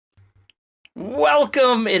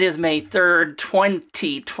Welcome! It is May 3rd,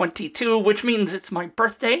 2022, which means it's my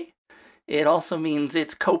birthday. It also means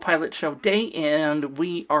it's Co-Pilot Show Day, and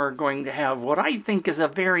we are going to have what I think is a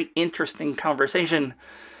very interesting conversation.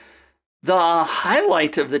 The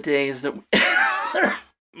highlight of the day is that...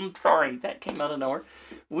 I'm sorry, that came out of nowhere.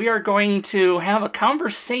 We are going to have a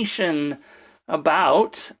conversation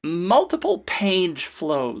about multiple page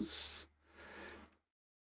flows.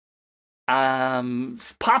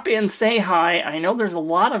 Pop in, say hi. I know there's a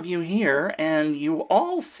lot of you here, and you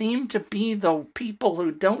all seem to be the people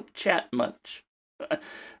who don't chat much.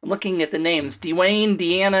 Looking at the names, Dwayne,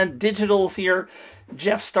 Deanna, Digital's here,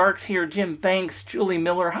 Jeff Stark's here, Jim Banks, Julie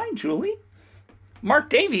Miller. Hi, Julie. Mark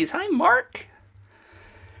Davies. Hi, Mark.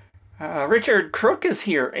 Richard Crook is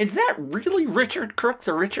here. Is that really Richard Crook,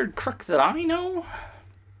 the Richard Crook that I know?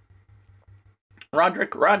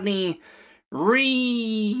 Roderick, Rodney,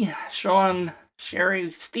 Sean,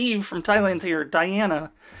 Sherry, Steve from Thailand's here,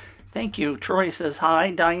 Diana. Thank you. Troy says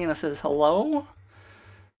hi. Diana says hello.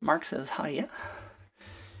 Mark says hiya.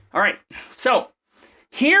 All right. So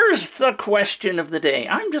here's the question of the day.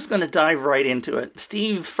 I'm just going to dive right into it.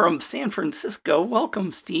 Steve from San Francisco.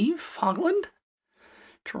 Welcome, Steve Hogland.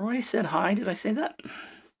 Troy said hi. Did I say that?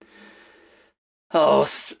 Oh,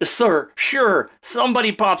 sir, sure.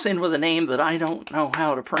 Somebody pops in with a name that I don't know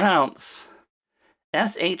how to pronounce.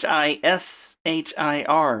 Shishir.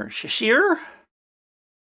 Shishir?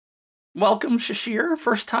 Welcome, Shishir.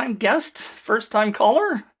 First time guest, first time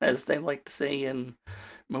caller, as they like to say in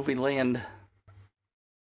movie land.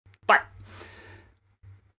 But,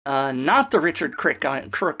 not the Richard Crook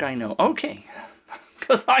I know. Okay.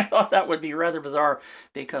 Because I thought that would be rather bizarre,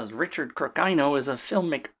 because Richard Crook I know is a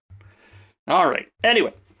filmmaker. All right.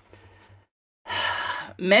 Anyway.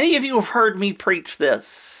 Many of you have heard me preach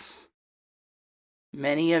this.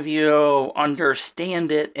 Many of you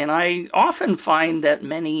understand it, and I often find that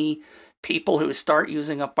many people who start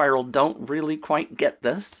using UpViral don't really quite get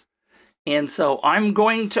this. And so I'm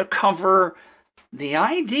going to cover the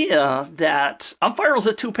idea that UpViral is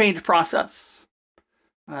a two-page process.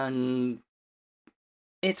 And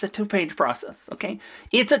it's a two-page process, okay?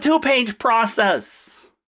 It's a two-page process.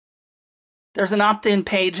 There's an opt-in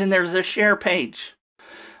page and there's a share page.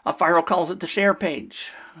 UpViral calls it the share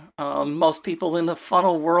page. Most people in the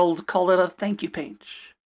funnel world call it a thank you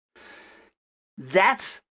page.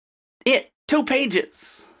 That's it. 2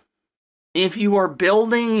 pages. If you are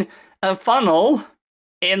building a funnel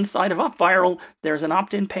inside of UpViral, there's an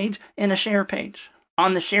opt-in page and a share page.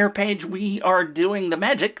 On the share page, we are doing the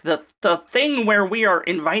magic, the thing where we are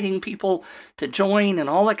inviting people to join and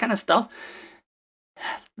all that kind of stuff.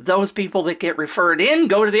 Those people that get referred in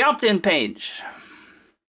go to the opt-in page.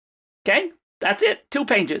 Okay? That's it. 2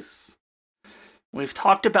 pages. We've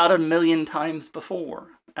talked about it a million times before.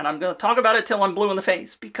 And I'm going to talk about it till I'm blue in the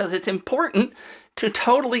face, because it's important to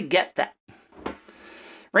totally get that.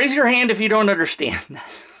 Raise your hand if you don't understand that.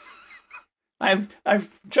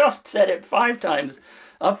 I've just said it 5 times.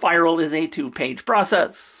 UpViral is a 2-page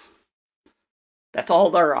process. That's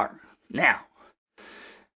all there are. Now,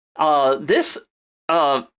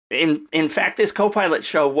 in fact, this Co-Pilot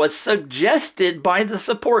show was suggested by the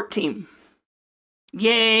support team.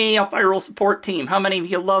 Yay, UpViral support team. How many of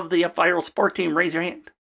you love the UpViral support team? Raise your hand.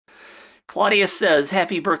 Claudia says,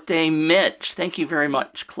 happy birthday, Mitch. Thank you very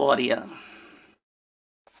much, Claudia.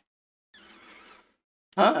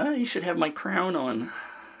 You should have my crown on.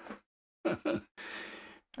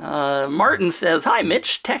 Martin says, hi,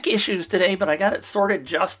 Mitch. Tech issues today, but I got it sorted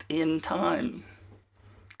just in time.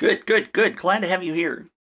 Good, good, good. Glad to have you here.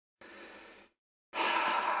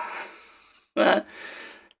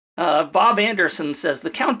 Bob Anderson says,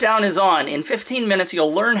 the countdown is on. In 15 minutes,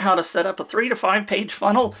 you'll learn how to set up a 3 to 5 page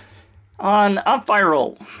funnel on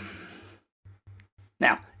UpViral.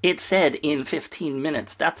 Now, it said in 15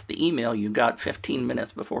 minutes. That's the email you got 15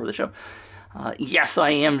 minutes before the show. Yes, I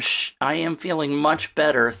am feeling much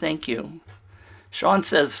better. Thank you. Sean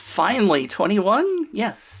says, finally, 21?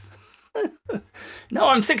 Yes. No,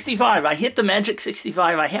 I'm 65. I hit the magic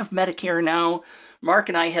 65. I have Medicare now. Mark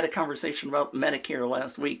and I had a conversation about Medicare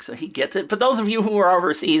last week, so he gets it. But those of you who are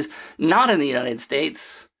overseas, not in the United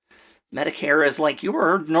States, Medicare is like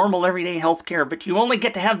your normal everyday health care, but you only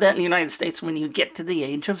get to have that in the United States when you get to the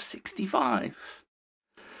age of 65.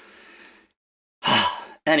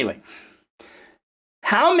 Anyway,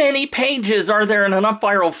 how many pages are there in an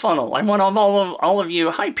UpViral funnel? I want all of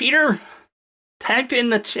you. Hi, Peter. Type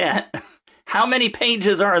in the chat. How many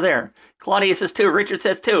pages are there? Claudia says 2. Richard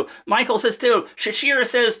says 2. Michael says 2. Shishir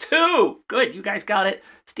says 2. Good, you guys got it.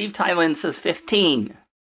 Steve Thailand says 15.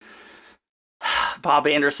 Bob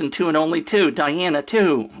Anderson, 2 and only 2. Diana,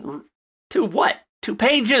 2. 2 what? 2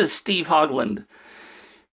 pages, Steve Hogland.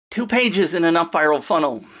 2 pages in an UpViral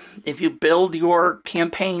funnel. If you build your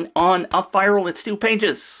campaign on UpViral, it's 2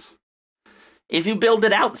 pages. If you build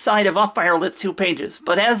it outside of UpViral, it's 2 pages.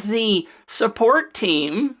 But as the support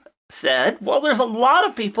team said, well, there's a lot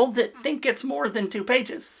of people that think it's more than 2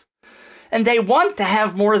 pages. And they want to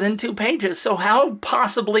have more than 2 pages. So how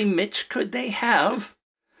possibly, Mitch, could they have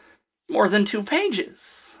more than 2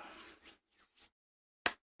 pages?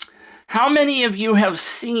 How many of you have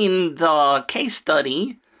seen the case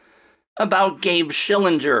study about Gabe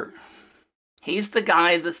Schillinger? He's the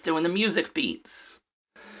guy that's doing the music beats.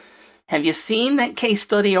 Have you seen that case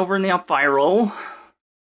study over in the UpViral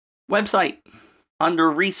website?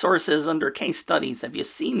 Under resources, under case studies. Have you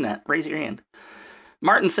seen that? Raise your hand.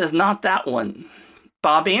 Martin says, not that one.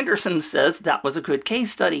 Bob Anderson says that was a good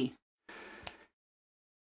case study.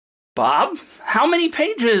 Bob, how many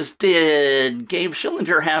pages did Gabe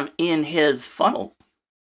Schillinger have in his funnel?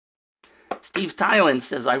 Steve Thailand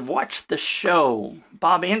says, I watched the show.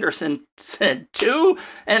 Bob Anderson said 2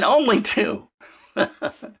 and only 2.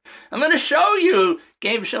 I'm going to show you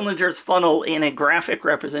Gabe Schillinger's funnel in a graphic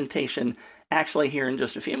representation actually here in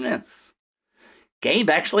just a few minutes. Gabe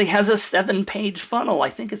actually has a 7-page funnel. I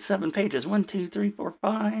think it's 7 pages. 1, 2, 3, 4,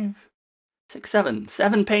 5, 6, 7.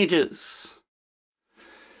 7 pages.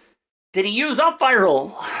 Did he use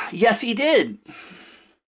UpViral? Yes, he did.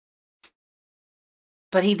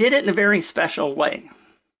 But he did it in a very special way.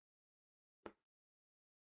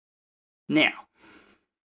 Now,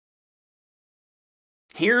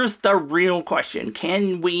 here's the real question.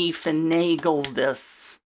 Can we finagle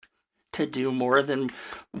this to do more than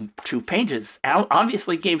 2 pages?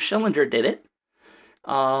 Obviously, Gabe Schillinger did it.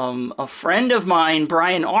 A friend of mine,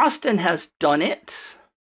 Brian Austin, has done it.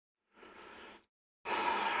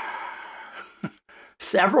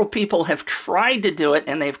 Several people have tried to do it,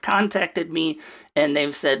 and they've contacted me, and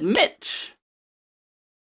they've said, Mitch,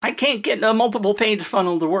 I can't get a multiple-page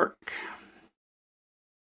funnel to work.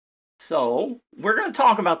 So, we're going to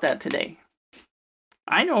talk about that today.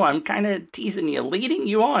 I know I'm kind of teasing you, leading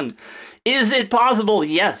you on. Is it possible?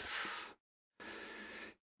 Yes.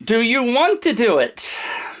 Do you want to do it?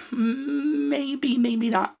 Maybe, maybe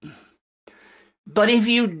not. But if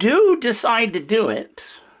you do decide to do it,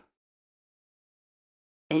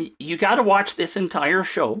 and you got to watch this entire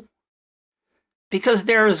show, because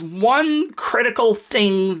there's one critical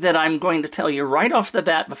thing that I'm going to tell you right off the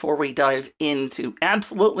bat before we dive into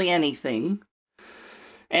absolutely anything.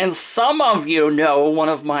 And some of you know one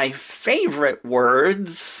of my favorite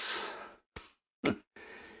words.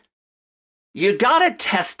 You gotta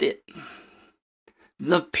test it.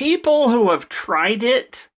 The people who have tried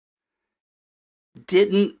it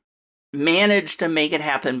didn't manage to make it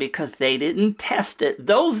happen because they didn't test it.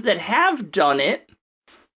 Those that have done it,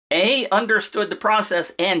 A, understood the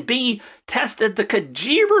process, and B, tested the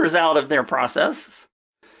kajibers out of their process.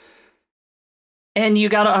 And you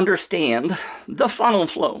got to understand the funnel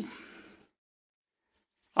flow.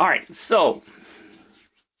 All right, so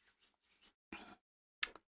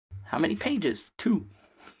how many pages? 2.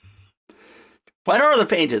 What are the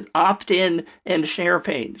pages? Opt-in and share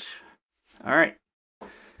page. All right.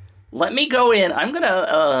 Let me go in. I'm going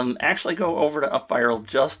to actually go over to UpViral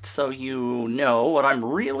just so you know what I'm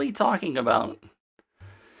really talking about.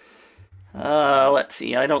 Let's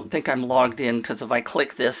see. I don't think I'm logged in because if I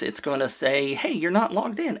click this, it's going to say, hey, you're not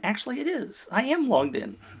logged in. Actually, it is. I am logged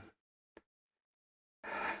in.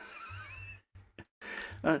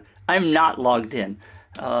 I'm not logged in.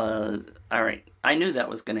 All right. I knew that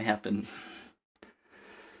was going to happen.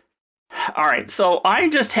 All right, so I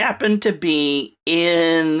just happened to be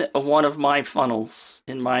in one of my funnels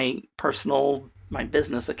in my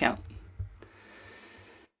business account.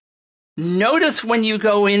 Notice when you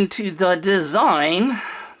go into the design,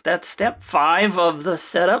 that's step 5 of the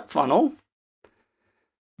setup funnel,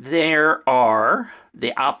 there are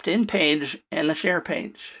the opt-in page and the share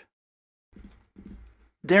page.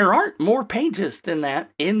 There aren't more pages than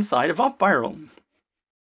that inside of UpViral.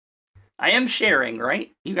 I am sharing,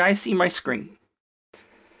 right? You guys see my screen.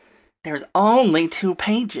 There's only 2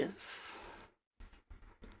 pages.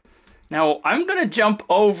 Now, I'm going to jump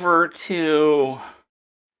over to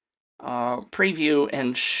preview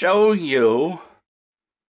and show you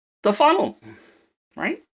the funnel,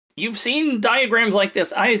 right? You've seen diagrams like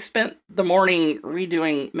this. I spent the morning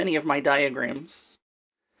redoing many of my diagrams.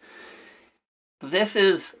 This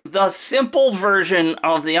is the simple version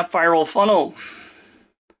of the UpViral funnel.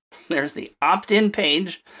 There's the opt-in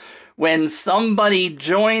page. When somebody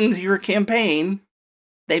joins your campaign,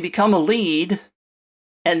 they become a lead,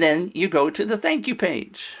 and then you go to the thank you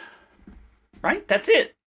page. Right? That's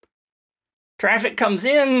it. Traffic comes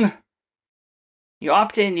in, you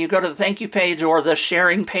opt in, you go to the thank you page, or the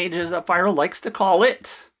sharing page, as UpViral likes to call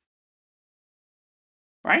it.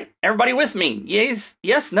 Right? Everybody with me? Yes,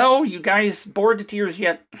 yes, no? You guys bored to tears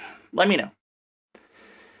yet? Let me know.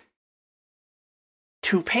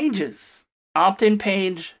 2 pages. Opt-in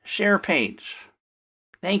page, share page.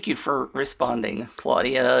 Thank you for responding,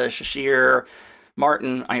 Claudia, Shashir,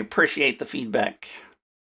 Martin. I appreciate the feedback.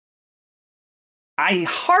 I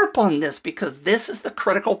harp on this because this is the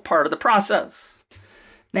critical part of the process.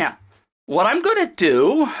 Now, what I'm going to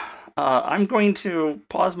do, I'm going to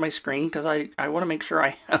pause my screen because I want to make sure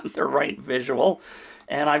I have the right visual.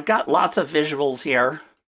 And I've got lots of visuals here.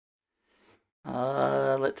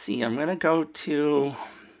 Let's see, I'm going to go to...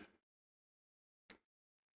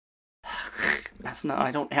 That's not,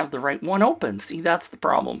 I don't have the right one open. See, that's the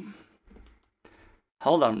problem.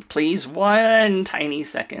 Hold on, please, one tiny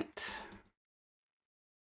second.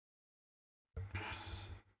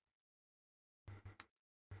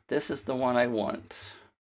 This is the one I want.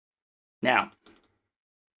 Now,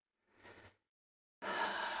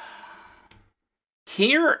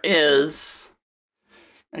 here is,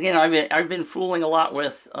 again, I've been fooling a lot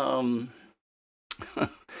with,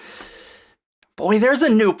 boy, there's a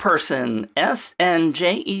new person,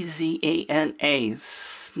 Snjezana,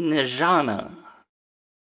 Snejana.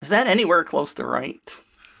 Is that anywhere close to right?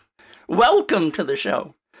 Welcome to the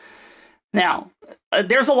show. Now,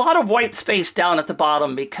 there's a lot of white space down at the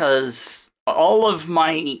bottom because all of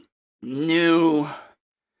my new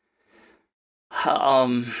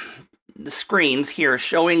screens here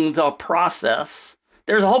showing the process,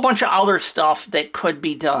 there's a whole bunch of other stuff that could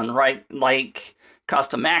be done, right? Like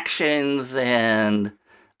custom actions, and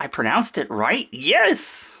I pronounced it right?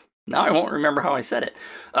 Yes! Now I won't remember how I said it.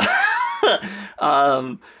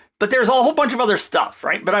 But there's a whole bunch of other stuff,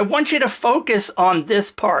 right? But I want you to focus on this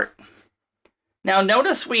part. Now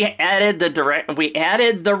notice we added the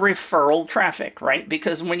referral traffic, right?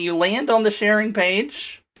 Because when you land on the sharing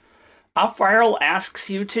page, UpViral asks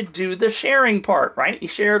you to do the sharing part, right? You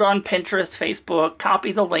share it on Pinterest, Facebook,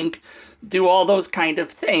 copy the link, do all those kind of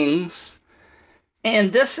things.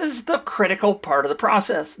 And this is the critical part of the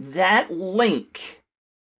process. That link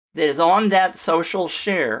that is on that social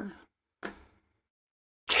share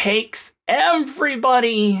takes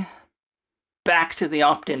everybody back to the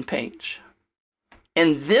opt-in page.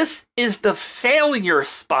 And this is the failure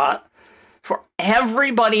spot for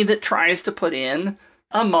everybody that tries to put in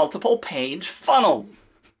a multiple page funnel.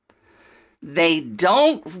 They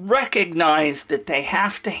don't recognize that they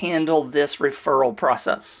have to handle this referral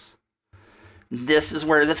process. This is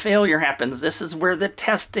where the failure happens. This is where the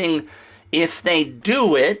testing, if they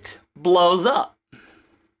do it, blows up.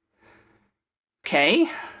 Okay?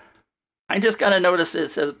 I just got to notice it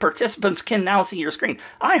says participants can now see your screen.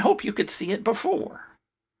 I hope you could see it before.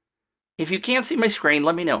 If you can't see my screen,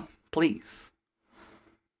 let me know, please.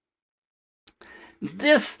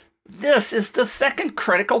 This is the second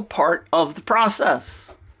critical part of the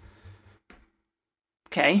process.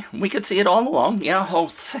 Okay, we could see it all along. Yeah, oh,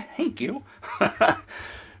 thank you.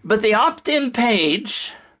 But the opt-in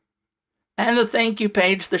page and the thank you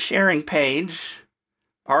page, the sharing page,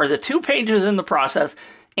 are the 2 pages in the process.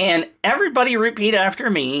 And everybody repeat after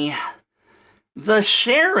me. The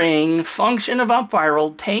sharing function of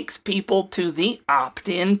UpViral takes people to the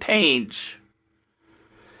opt-in page.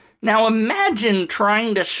 Now imagine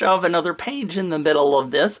trying to shove another page in the middle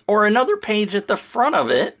of this or another page at the front of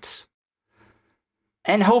it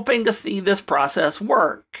and hoping to see this process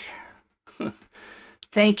work.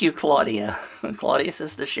 Thank you, Claudia. Claudia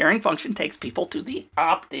says the sharing function takes people to the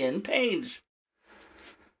opt-in page.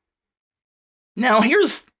 Now,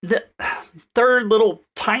 here's the third little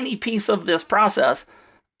tiny piece of this process.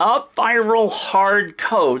 UpViral hard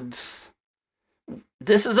codes.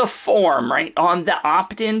 This is a form, right? On the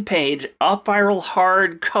opt-in page, UpViral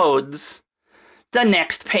hard codes the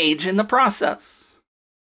next page in the process.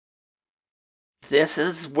 This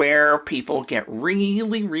is where people get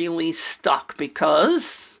really, really stuck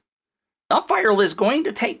because UpViral is going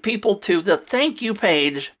to take people to the thank you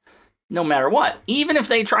page no matter what. Even if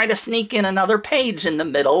they try to sneak in another page in the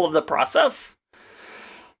middle of the process,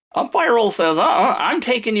 UpViral says, I'm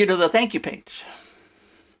taking you to the thank you page.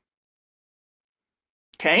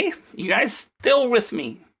 Okay, you guys still with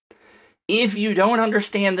me? If you don't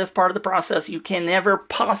understand this part of the process, you can never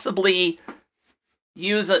possibly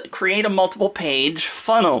create a multiple page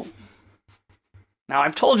funnel. Now,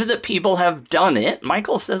 I've told you that people have done it.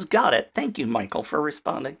 Michael says, got it. Thank you, Michael, for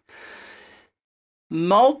responding.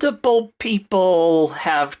 Multiple people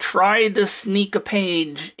have tried to sneak a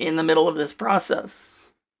page in the middle of this process.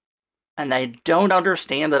 And I don't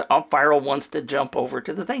understand that UpViral wants to jump over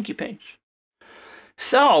to the thank you page.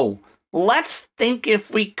 So let's think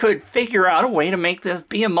if we could figure out a way to make this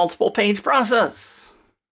be a multiple page process.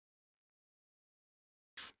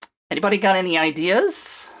 Anybody got any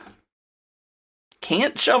ideas?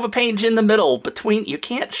 Can't shove a page in the middle between, you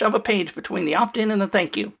can't shove a page between the opt-in and the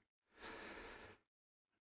thank you.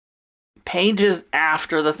 Pages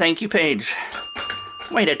after the thank you page.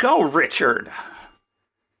 Way to go, Richard.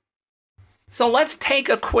 So let's take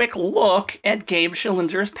a quick look at Gabe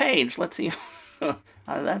Schillinger's page. Let's see.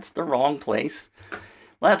 That's the wrong place.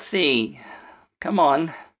 Let's see. Come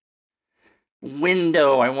on.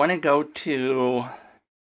 Window. I want to go to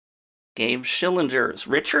Gabe Schillinger's.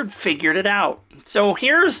 Richard figured it out. So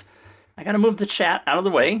here's, I got to move the chat out of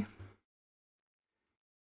the way.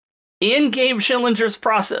 In Gabe Schillinger's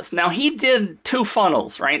process, now he did 2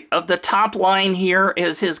 funnels, right? Of the top line here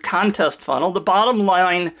is his contest funnel. The bottom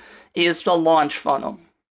line is the launch funnel.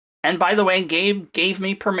 And by the way, Gabe gave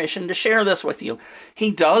me permission to share this with you.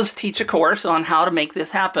 He does teach a course on how to make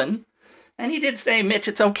this happen. And he did say, Mitch,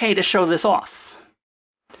 it's okay to show this off.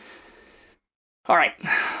 All right.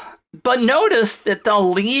 But notice that the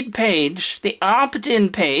lead page, the opt-in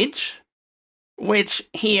page, which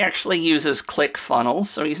he actually uses ClickFunnels,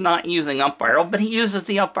 so he's not using UpViral, but he uses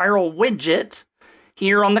the UpViral widget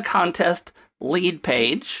here on the contest lead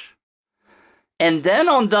page. And then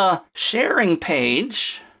on the sharing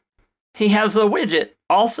page, he has the widget,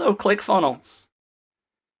 also ClickFunnels.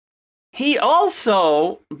 He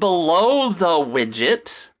also, below the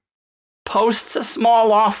widget, posts a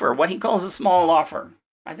small offer, what he calls a small offer.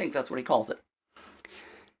 I think that's what he calls it.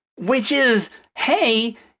 Which is,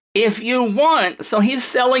 hey, if you want, so he's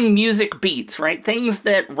selling music beats, right? Things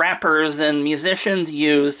that rappers and musicians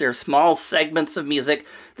use. They're small segments of music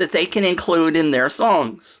that they can include in their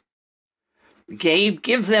songs. Gabe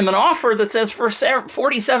gives them an offer that says for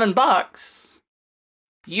 47 bucks,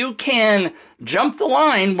 you can jump the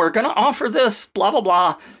line. We're going to offer this, blah, blah,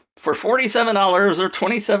 blah, for $47 or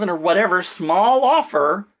 $27 or whatever, small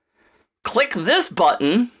offer. Click this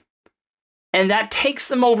button. And that takes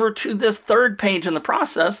them over to this third page in the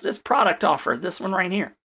process, this product offer, this one right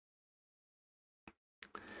here.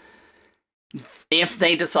 If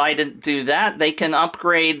they decide to do that, they can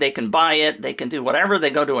upgrade, they can buy it, they can do whatever. They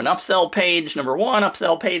go to an upsell page, number 1,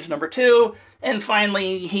 upsell page, number 2. And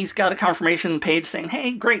finally, he's got a confirmation page saying,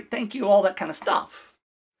 hey, great, thank you, all that kind of stuff.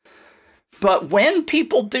 But when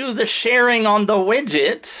people do the sharing on the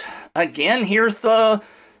widget, again, here's the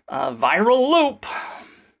viral loop.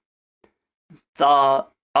 The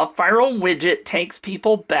UpViral widget takes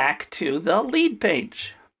people back to the lead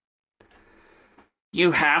page.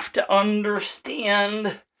 You have to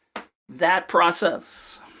understand that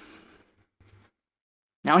process.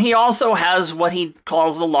 Now he also has what he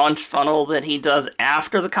calls the launch funnel that he does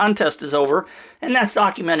after the contest is over, and that's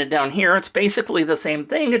documented down here. It's basically the same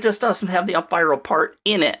thing, it just doesn't have the UpViral part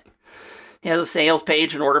in it. He has a sales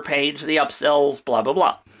page, an order page, the upsells, blah, blah,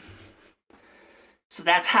 blah. So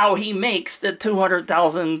that's how he makes the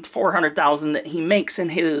 200,000, 400,000 that he makes in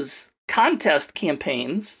his contest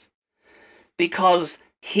campaigns, because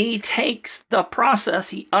he takes the process,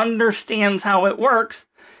 he understands how it works,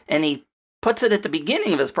 and he puts it at the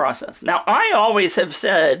beginning of his process. Now, I always have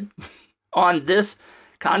said on this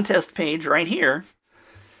contest page right here,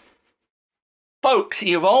 folks,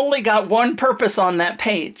 you've only got one purpose on that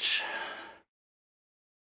page.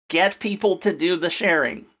 Get people to do the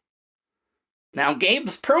sharing. Now,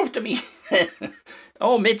 Gabe's proved to me,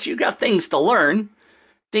 oh, Mitch, you got things to learn,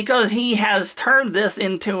 because he has turned this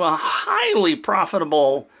into a highly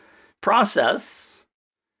profitable process.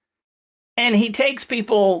 And he takes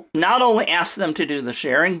people, not only asks them to do the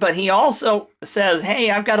sharing, but he also says,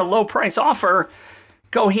 hey, I've got a low price offer.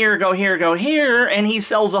 Go here, go here, go here. And he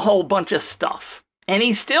sells a whole bunch of stuff. And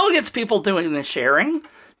he still gets people doing the sharing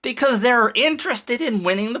because they're interested in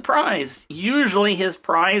winning the prize. Usually his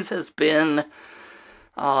prize has been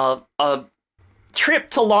a trip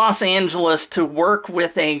to Los Angeles to work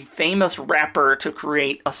with a famous rapper to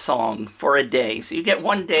create a song for a day. So you get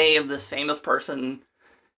one day of this famous person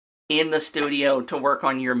in the studio to work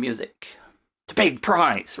on your music. It's a big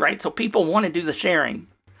prize, right? So people want to do the sharing.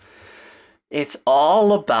 It's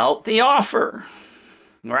all about the offer,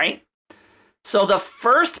 right? So the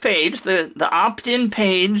first page, the opt-in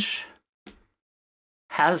page,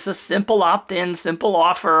 has a simple opt-in, simple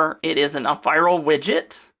offer. It is an UpViral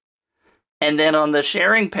widget. And then on the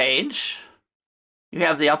sharing page, you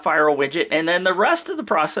have the UpViral widget. And then the rest of the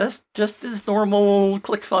process just is normal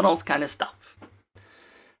ClickFunnels kind of stuff.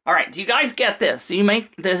 All right, do you guys get this?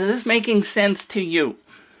 Is this making sense to you?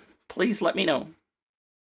 Please let me know.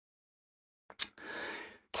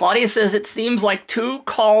 Claudia says it seems like 2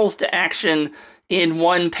 calls to action in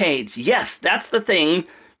 1 page. Yes, that's the thing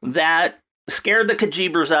that scared the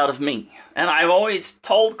kajibers out of me. And I've always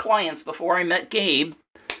told clients before I met Gabe,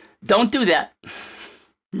 don't do that.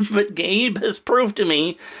 But Gabe has proved to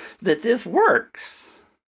me that this works.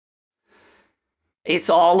 It's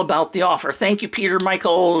all about the offer. Thank you, Peter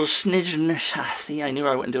Michael Snij. See, I knew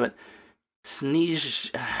I wouldn't do it. Snijana.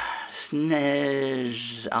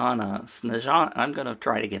 I'm going to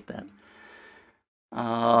try to get that.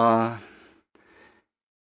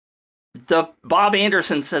 The Bob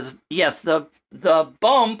Anderson says, yes, the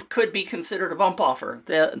bump could be considered a bump offer.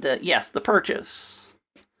 Yes, the purchase.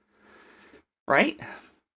 Right?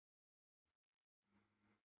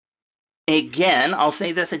 Again, I'll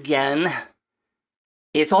say this again.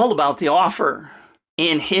 It's all about the offer.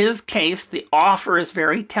 In his case, the offer is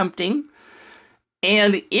very tempting.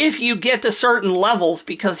 And if you get to certain levels,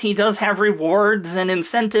 because he does have rewards and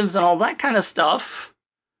incentives and all that kind of stuff,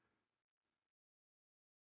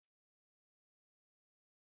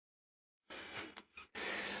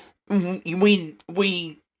 we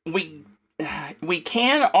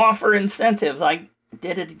can offer incentives. I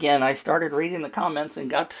did it again. I started reading the comments and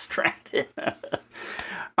got distracted.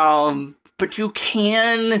 But you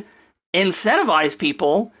can incentivize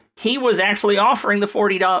people. He was actually offering the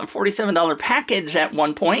 $47 package at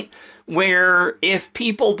one point, where if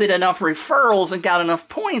people did enough referrals and got enough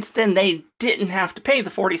points, then they didn't have to pay the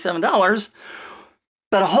 $47.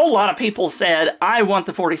 But a whole lot of people said, I want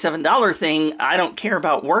the $47 thing. I don't care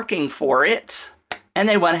about working for it. And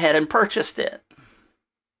they went ahead and purchased it.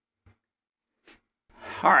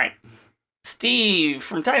 All right. Steve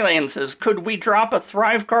from Thailand says, could we drop a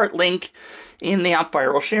ThriveCart link in the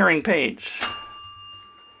UpViral sharing page?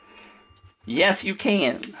 Yes, you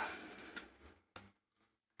can.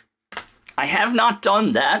 I have not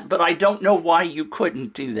done that, but I don't know why you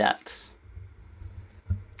couldn't do that.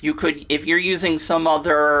 You could, if you're using some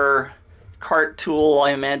other cart tool,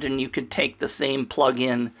 I imagine you could take the same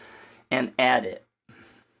plugin and add it.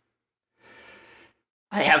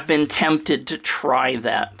 I have been tempted to try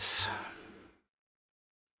that.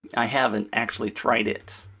 I haven't actually tried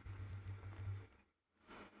it.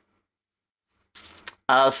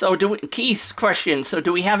 Keith's question, so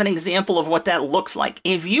do we have an example of what that looks like?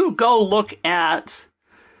 If you go look at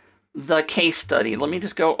the case study, let me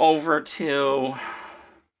just go over to...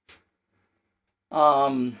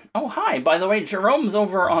 oh, hi, by the way, Jerome's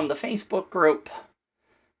over on the Facebook group.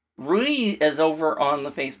 Rui is over on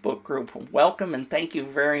the Facebook group. Welcome and thank you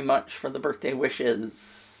very much for the birthday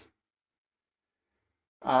wishes.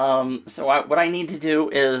 What I need to do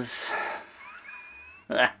is...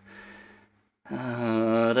 what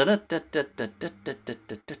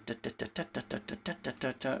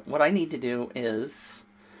I need to do is...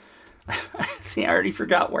 See, I already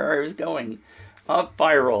forgot where I was going.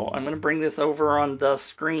 UpViral. I'm going to bring this over on the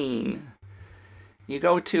screen. You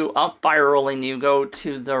go to UpViral and you go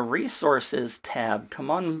to the Resources tab. Come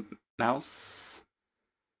on, mouse.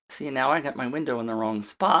 See, now I got my window in the wrong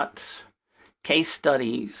spot. Case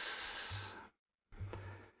studies.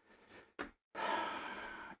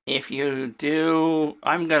 If you do,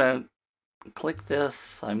 I'm going to click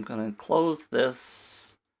this. I'm going to close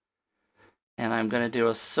this. And I'm going to do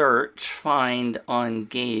a search, find on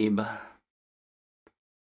Gabe.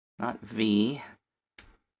 Not V,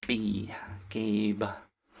 B, Gabe.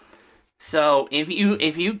 So if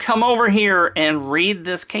you come over here and read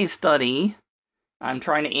this case study, I'm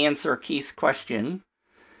trying to answer Keith's question.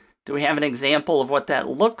 Do we have an example of what that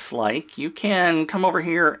looks like? You can come over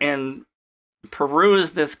here and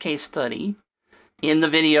peruse this case study. In the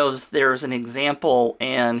videos, there's an example,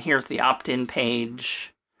 and here's the opt-in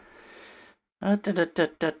page. So,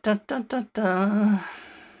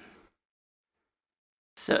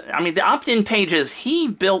 I mean, the opt-in pages, he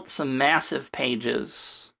built some massive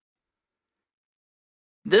pages.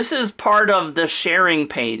 This is part of the sharing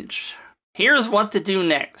page. Here's what to do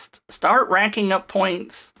next. Start racking up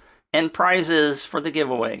points and prizes for the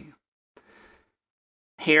giveaway.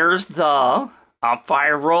 Here's the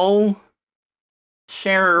UpViral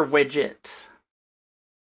share widget.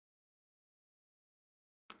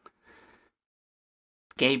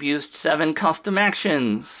 Gabe used 7 custom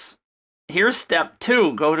actions. Here's step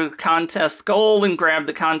 2. Go to contest goal and grab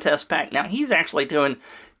the contest pack. Now, he's actually doing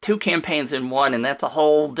 2 campaigns in one, and that's a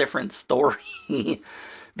whole different story.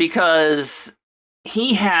 Because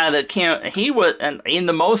he had in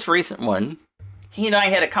the most recent one, he and I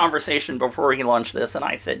had a conversation before he launched this, and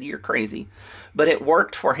I said, you're crazy. But it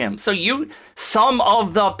worked for him. So some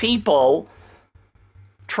of the people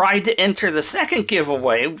tried to enter the second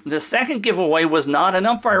giveaway. The second giveaway was not an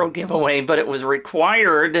UpViral giveaway, but it was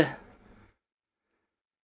required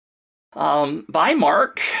by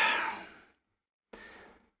Mark.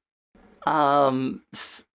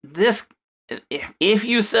 If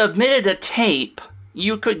you submitted a tape,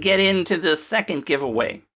 you could get into the second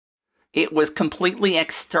giveaway. It was completely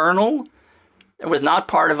external. It was not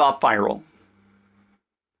part of UpViral.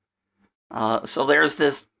 So there's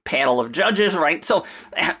this panel of judges, right? So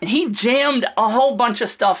he jammed a whole bunch of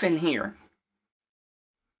stuff in here.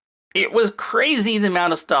 It was crazy the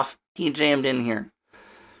amount of stuff he jammed in here.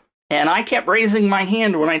 And I kept raising my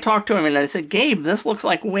hand when I talked to him, and I said, Gabe, this looks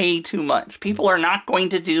like way too much. People are not going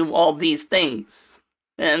to do all these things.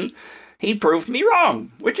 And he proved me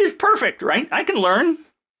wrong, which is perfect, right? I can learn.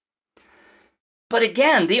 But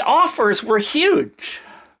again, the offers were huge.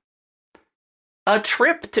 A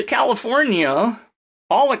trip to California,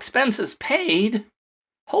 all expenses paid.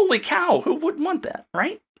 Holy cow, who wouldn't want that,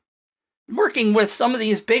 right? Working with some of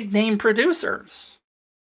these big name producers,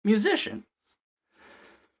 musicians.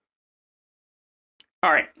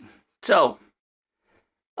 All right, so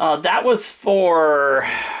that was for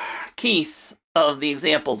Keith of the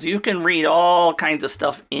examples. You can read all kinds of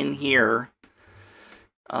stuff in here.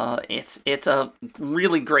 It's a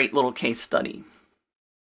really great little case study.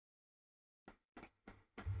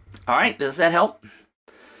 All right, does that help?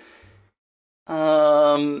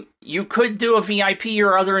 You could do a VIP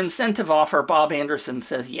or other incentive offer, Bob Anderson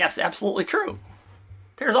says. Yes, absolutely true.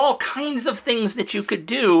 There's all kinds of things that you could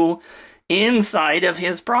do inside of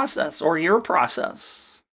his process or your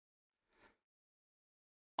process.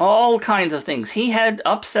 All kinds of things. He had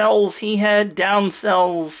upsells, he had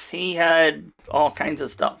downsells, he had all kinds of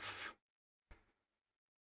stuff.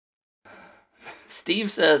 Steve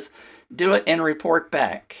says, do it and report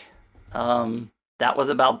back. That was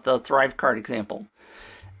about the Thrive card example.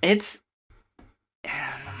 It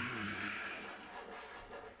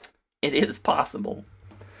is possible.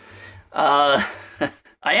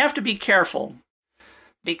 I have to be careful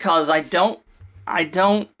because I don't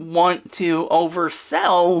want to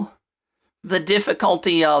oversell the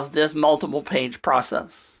difficulty of this multiple page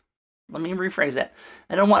process. Let me rephrase that.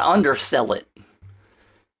 I don't want to undersell it.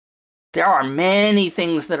 There are many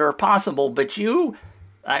things that are possible, but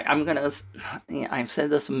I've said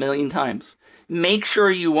this a million times. Make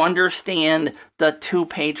sure you understand the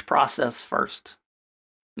 2-page process first.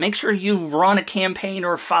 Make sure you run a campaign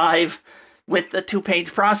or 5 with the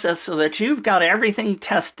 2-page process so that you've got everything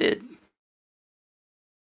tested.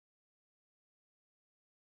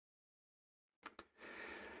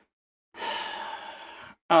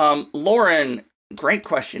 Lauren, great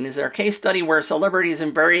question. Is there a case study where celebrities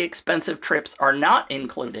and very expensive trips are not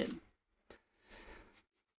included?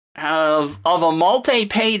 Of a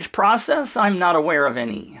multi-page process, I'm not aware of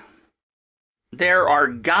any. There are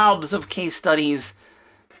gobs of case studies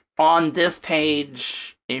on this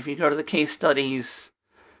page. If you go to the case studies,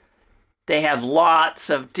 they have lots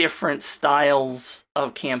of different styles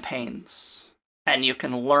of campaigns. And you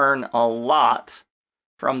can learn a lot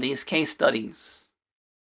from these case studies.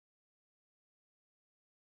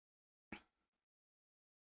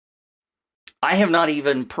 I have not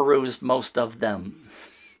even perused most of them.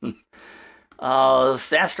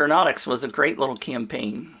 Astronautics was a great little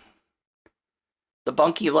campaign. The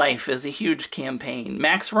Bunky Life is a huge campaign.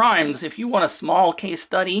 Max Rhymes, if you want a small case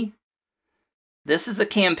study, this is a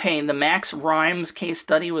campaign. The Max Rhymes case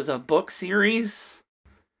study was a book series.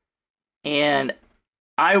 And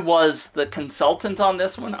I was the consultant on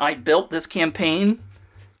this one. I built this campaign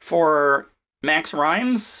for Max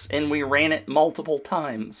Rhymes, and we ran it multiple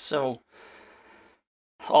times. So,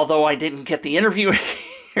 although I didn't get the interview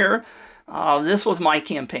here, this was my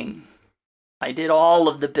campaign. I did all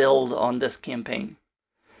of the build on this campaign.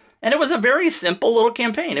 And it was a very simple little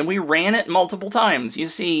campaign, and we ran it multiple times. You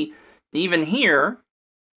see, even here,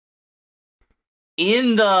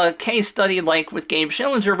 in the case study, like with Gabe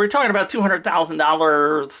Schillinger, we're talking about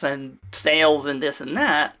 $200,000 and sales and this and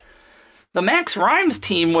that. The Max Rhymes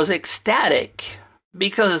team was ecstatic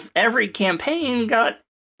because every campaign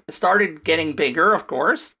started getting bigger, of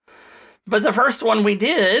course. But the first one we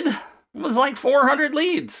did was like 400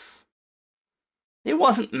 leads. It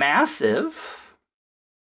wasn't massive.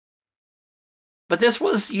 But this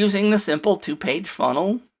was using the simple 2-page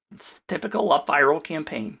funnel. It's typical UpViral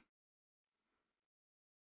campaign.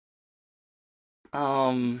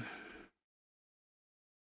 I'm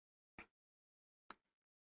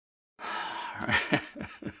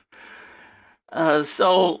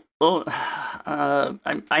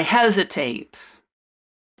I hesitate.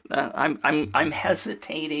 I'm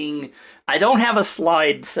hesitating. I don't have a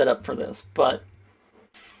slide set up for this, but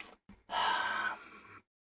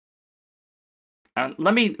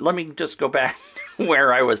Let me just go back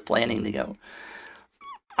where I was planning to go.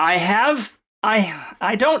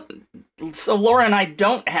 I don't, so Laura and I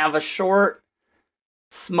don't have a short,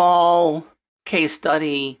 small case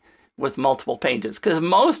study with multiple pages, because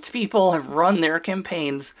most people have run their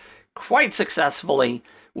campaigns quite successfully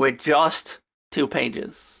with just 2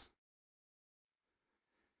 pages.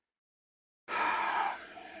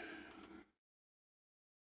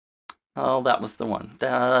 Oh, that was the one.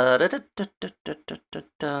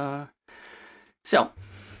 So,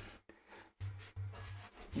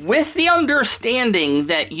 with the understanding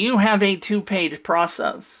that you have a 2-page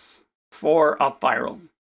process for UpViral.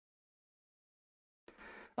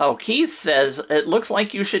 Oh, Keith says, it looks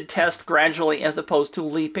like you should test gradually as opposed to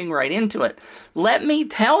leaping right into it. Let me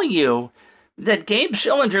tell you that Gabe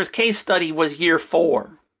Schillinger's case study was year 4.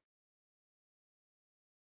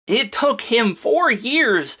 It took him 4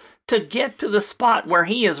 years to get to the spot where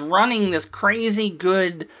he is running this crazy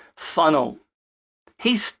good funnel.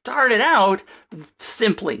 He started out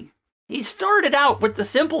simply. He started out with the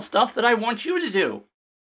simple stuff that I want you to do.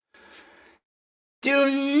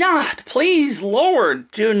 Do not, please,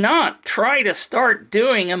 Lord, do not try to start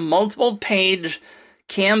doing a multiple-page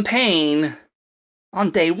campaign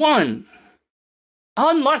on day 1.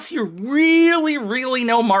 Unless you really, really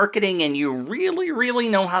know marketing and you really, really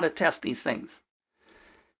know how to test these things.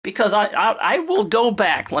 Because I will go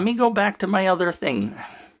back. Let me go back to my other thing.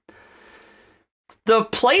 The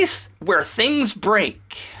place where things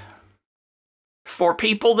break for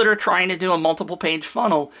people that are trying to do a multiple-page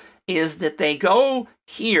funnel is that they go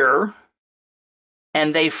here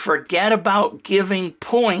and they forget about giving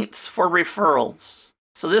points for referrals.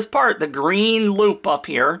 So this part, the green loop up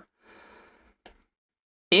here,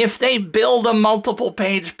 if they build a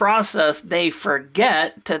multiple-page process, they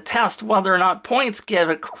forget to test whether or not points get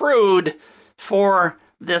accrued for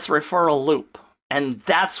this referral loop. And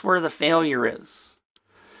that's where the failure is.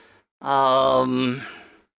 I'm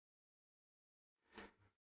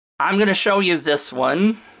going to show you this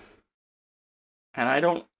one.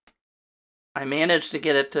 And I managed to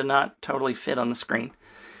get it to not totally fit on the screen.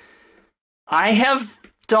 I have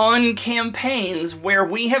done campaigns where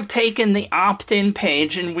we have taken the opt-in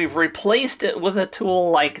page and we've replaced it with a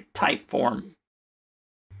tool like Typeform.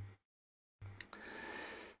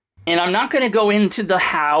 And I'm not going to go into the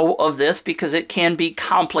how of this because it can be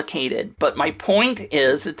complicated. But my point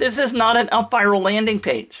is that this is not an UpViral landing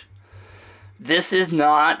page. This is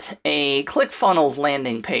not a ClickFunnels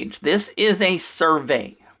landing page. This is a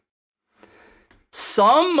survey.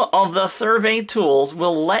 Some of the survey tools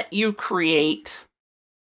will let you create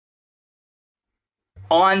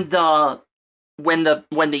on the when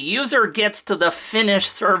the user gets to the finish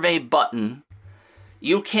survey button,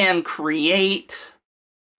 you can create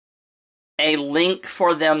a link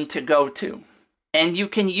for them to go to. And you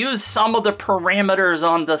can use some of the parameters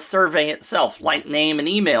on the survey itself, like name and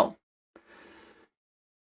email.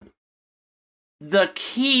 The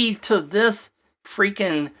key to this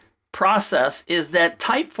freaking process is that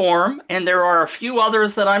Typeform, and there are a few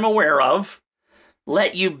others that I'm aware of,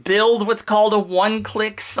 let you build what's called a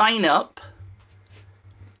one-click sign-up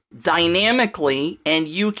dynamically, and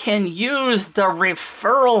you can use the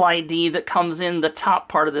referral ID that comes in the top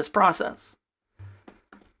part of this process.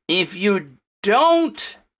 If you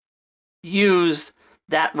don't use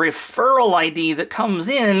that referral ID that comes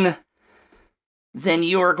in, then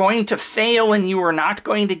you are going to fail and you are not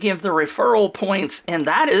going to give the referral points. And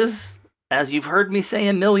that is, as you've heard me say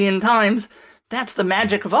a million times, that's the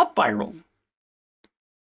magic of UpViral.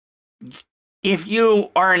 If you're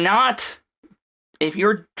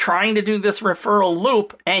trying to do this referral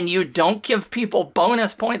loop and you don't give people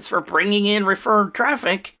bonus points for bringing in referred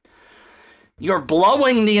traffic, you're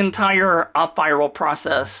blowing the entire UpViral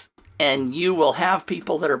process and you will have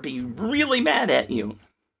people that are be really mad at you.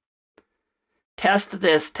 Test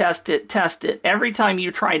this, test it, test it. Every time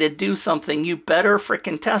you try to do something, you better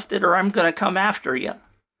frickin' test it or I'm going to come after you.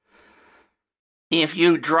 If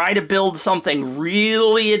you try to build something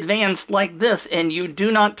really advanced like this and you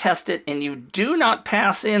do not test it and you do not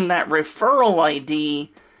pass in that referral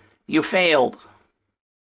ID, you failed.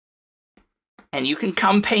 And you can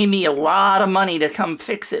come pay me a lot of money to come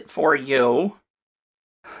fix it for you.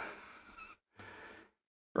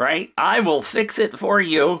 Right? I will fix it for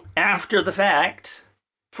you after the fact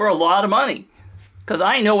for a lot of money. Because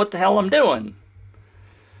I know what the hell I'm doing.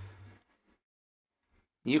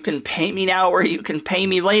 You can pay me now or you can pay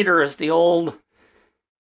me later as the old...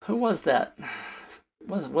 Who was that?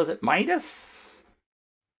 Was it Midas?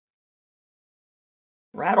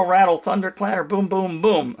 Rattle, rattle, thunder, clatter, boom, boom,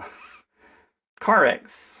 boom.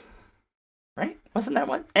 Carex. Wasn't that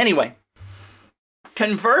what? Anyway.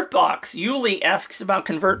 ConvertBox. Yuli asks about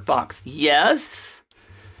ConvertBox. Yes.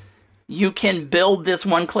 You can build this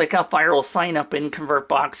one-click UpViral sign-up in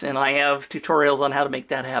ConvertBox, and I have tutorials on how to make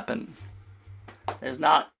that happen. There's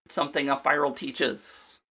not something UpViral teaches.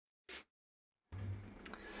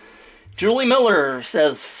 Julie Miller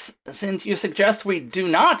says, since you suggest we do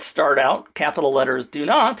not start out, capital letters do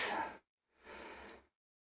not,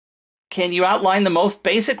 can you outline the most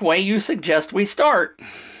basic way you suggest we start?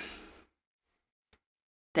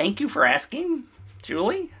 Thank you for asking,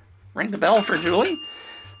 Julie. Ring the bell for Julie.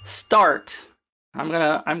 Start. I'm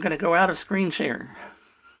gonna go out of screen share.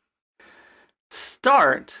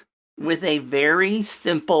 Start with a very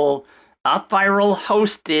simple UpViral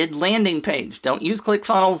hosted landing page. Don't use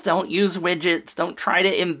ClickFunnels, don't use widgets, don't try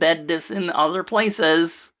to embed this in other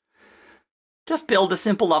places. Just build a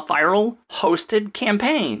simple UpViral hosted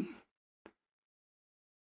campaign.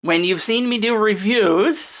 When you've seen me do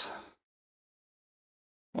reviews,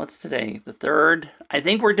 what's today? The 3rd? I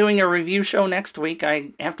think we're doing a review show next week.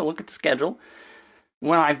 I have to look at the schedule.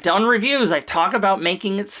 When I've done reviews, I talk about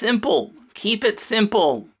making it simple. Keep it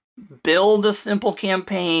simple. Build a simple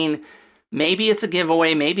campaign. Maybe it's a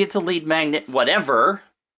giveaway, maybe it's a lead magnet, whatever.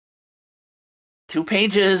 2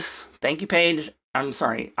 pages, thank you page. I'm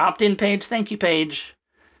sorry, opt-in page, thank you page.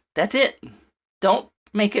 That's it. Don't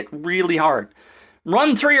make it really hard.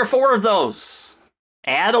 Run 3 or 4 of those.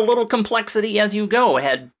 Add a little complexity as you go.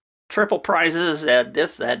 Add triple prizes, add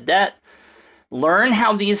this, add that. Learn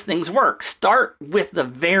how these things work. Start with the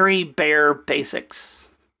very bare basics.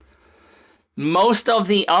 Most of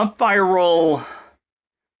the UpViral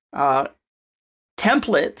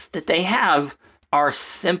templates that they have are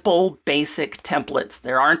simple, basic templates.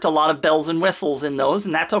 There aren't a lot of bells and whistles in those,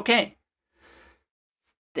 and that's okay.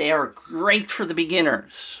 They are great for the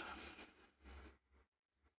beginners.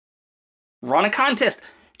 Run a contest.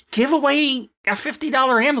 Give away a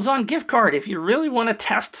 $50 Amazon gift card if you really want to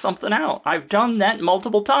test something out. I've done that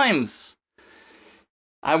multiple times.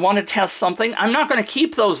 I want to test something. I'm not going to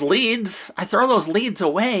keep those leads. I throw those leads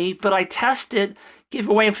away, but I test it, give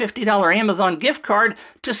away a $50 Amazon gift card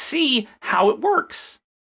to see how it works.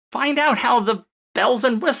 Find out how the bells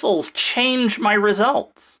and whistles change my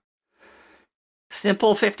results.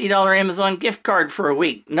 Simple $50 Amazon gift card for a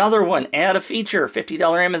week. Another one, add a feature,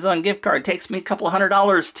 $50 Amazon gift card. Takes me a couple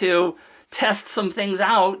 $100 to test some things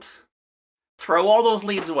out. Throw all those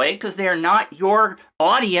leads away because they're not your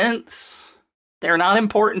audience. They're not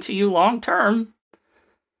important to you long term.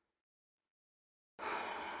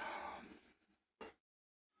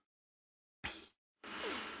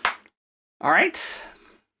 All right,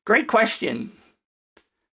 great question.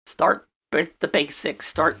 Start with the basics,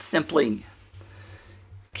 start simply.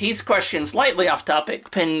 Keith's question, slightly off topic.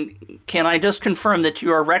 Can I just confirm that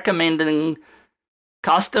you are recommending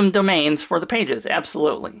custom domains for the pages?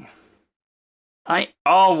 Absolutely. I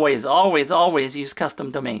always use custom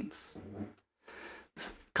domains.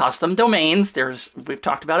 Custom domains, we've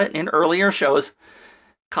talked about it in earlier shows.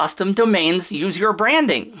 Custom domains use your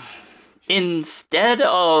branding. Instead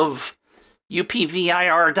of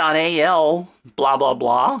upvir.al, blah, blah,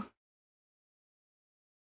 blah,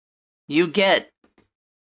 you get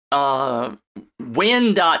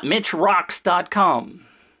win.mitchrocks.com.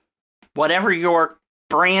 Whatever your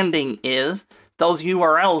branding is, those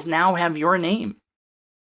URLs now have your name.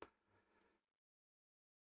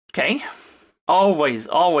 Okay? Always.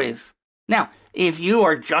 Now, if you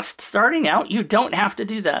are just starting out, you don't have to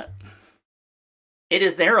do that. It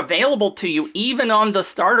is there available to you. Even on the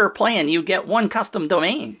starter plan, you get one custom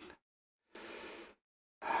domain.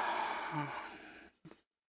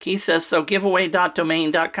 Keith says, so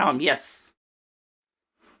giveaway.domain.com. Yes.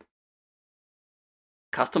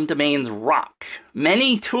 Custom domains rock.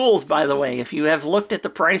 Many tools, by the way, if you have looked at the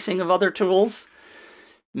pricing of other tools,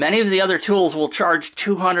 many of the other tools will charge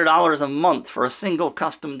 $200 a month for a single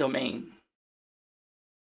custom domain.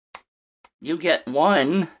 You get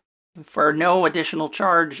one for no additional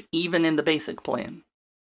charge, even in the basic plan.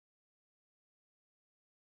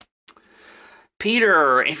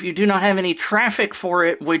 Peter, if you do not have any traffic for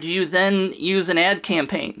it, would you then use an ad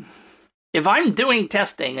campaign? If I'm doing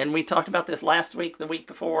testing, and we talked about this last week, the week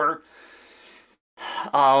before,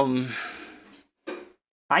 I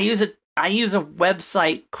use a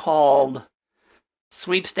website called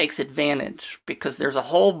Sweepstakes Advantage because there's a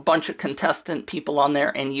whole bunch of contestant people on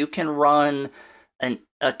there, and you can run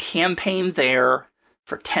a campaign there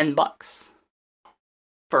for $10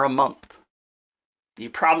 for a month. You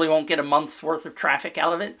probably won't get a month's worth of traffic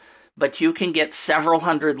out of it, but you can get several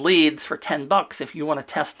hundred leads for $10 if you want to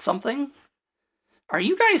test something. Are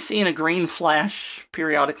you guys seeing a green flash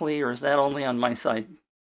periodically, or is that only on my side?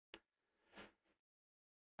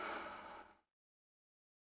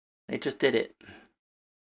 They just did it.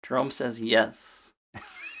 Jerome says yes.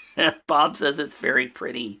 Bob says it's very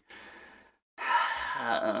pretty.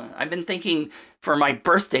 I've been thinking for my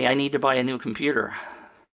birthday I need to buy a new computer.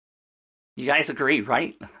 You guys agree,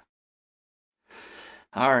 right?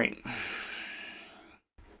 All right.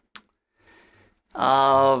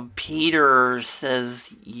 Peter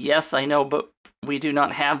says, yes, I know, but we do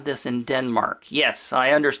not have this in Denmark. Yes,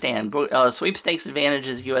 I understand. Sweepstakes advantage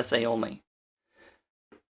is USA only.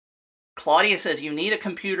 Claudia says, you need a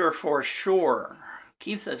computer for sure.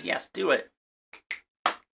 Keith says, yes, do it.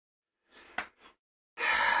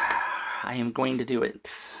 I am going to do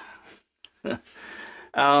it.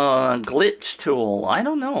 Glitch tool. I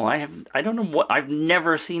don't know. I don't know what. I've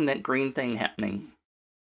never seen that green thing happening.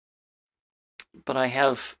 But I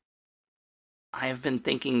have been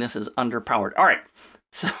thinking this is underpowered. All right.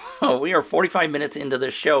 So we are 45 minutes into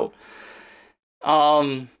the show.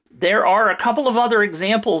 There are a couple of other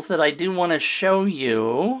examples that I do want to show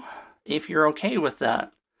you, if you're okay with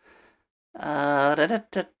that.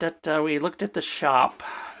 We looked at the shop.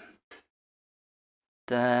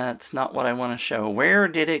 That's not what I want to show. Where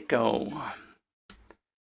did it go?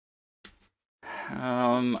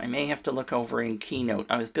 I may have to look over in Keynote.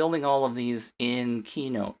 I was building all of these in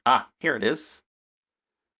Keynote. Ah, here it is.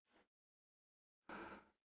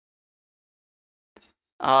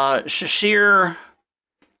 Shashir,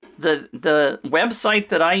 the website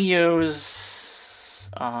that I use,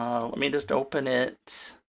 let me just open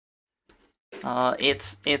it.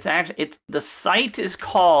 The site is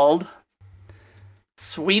called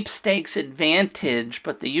Sweepstakes Advantage,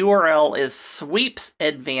 but the URL is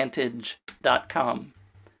sweepsadvantage.com.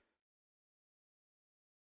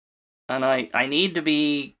 And I need to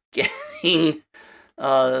be getting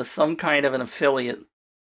some kind of an affiliate,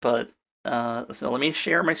 but so let me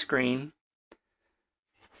share my screen.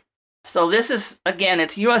 So this is, again,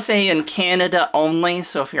 it's USA and Canada only,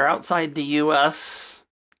 so if you're outside the US,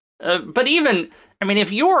 but even, I mean,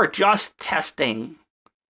 if you're just testing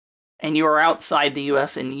and you are outside the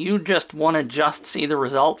US and you just want to just see the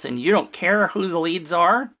results and you don't care who the leads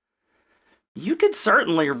are, you could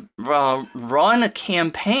certainly run a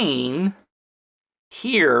campaign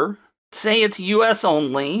here, say it's US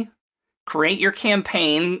only, create your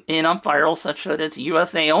campaign in UpViral such that it's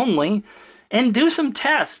USA only, and do some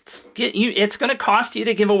tests. It's going to cost you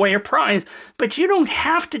to give away a prize, but you don't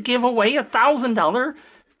have to give away $1,000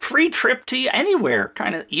 free trip to anywhere.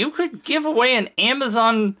 You could give away an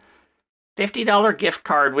Amazon $50 gift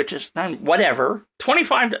card, which is whatever.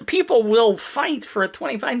 People will fight for a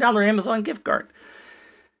 $25 Amazon gift card.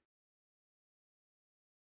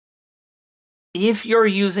 If you're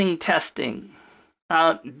using testing,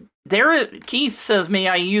 Keith says, may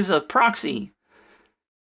I use a proxy?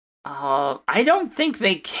 I don't think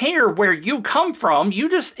they care where you come from.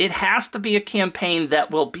 It has to be a campaign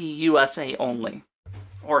that will be USA only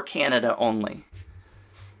or Canada only.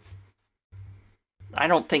 I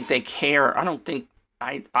don't think they care.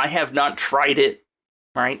 I have not tried it,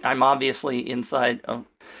 right? I'm obviously inside of...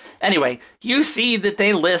 Anyway, you see that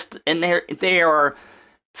they list, and they are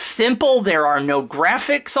simple. There are no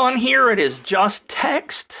graphics on here. It is just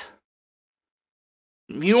text.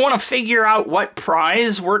 You want to figure out what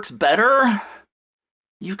prize works better?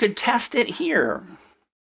 You could test it here.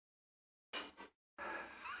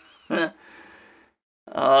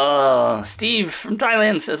 Steve from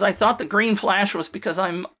Thailand says, I thought the green flash was because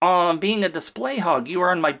I'm being a display hog. You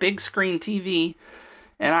are on my big screen TV,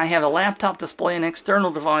 and I have a laptop display and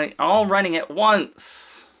external device all running at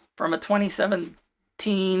once from a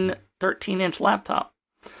 2017 13-inch laptop.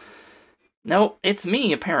 Nope, it's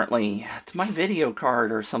me, apparently. It's my video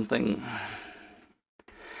card or something.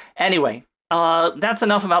 Anyway, that's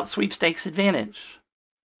enough about Sweepstakes Advantage.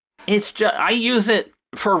 I use it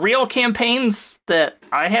for real campaigns that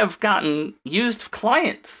I have gotten used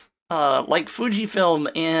clients, like Fujifilm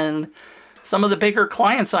and some of the bigger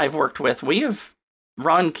clients I've worked with. We have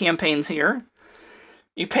run campaigns here.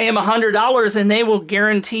 You pay them $100 and they will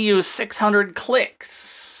guarantee you 600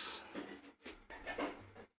 clicks.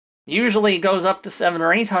 Usually it goes up to 700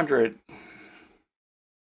 or 800.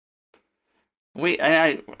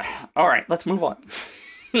 All right, let's move on.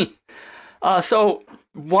 So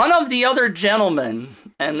one of the other gentlemen,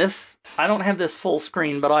 and this, I don't have this full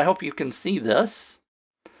screen, but I hope you can see this.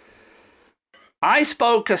 I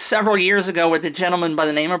spoke several years ago with a gentleman by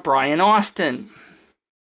the name of Brian Austin.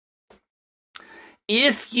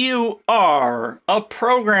 If you are a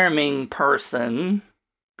programming person,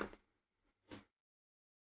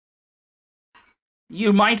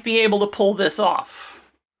 you might be able to pull this off.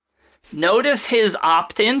 Notice his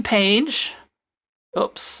opt-in page.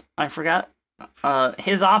 Oops, I forgot.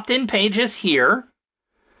 His opt-in page is here.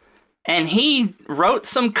 And he wrote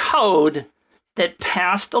some code that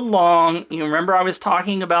passed along. You remember I was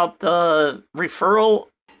talking about the referral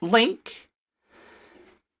link?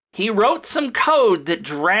 He wrote some code that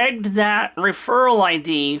dragged that referral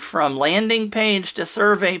ID from landing page to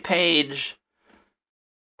survey page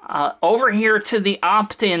over here to the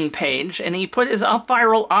opt-in page, and he put his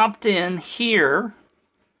UpViral opt-in here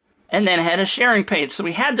and then had a sharing page. So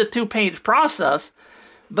we had the two-page process,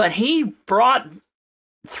 but he brought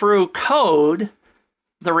through code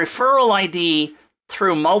the referral ID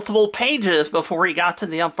through multiple pages before he got to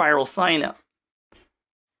the UpViral signup.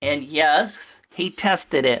 And yes, he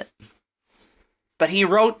tested it. But he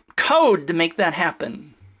wrote code to make that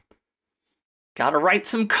happen. Gotta write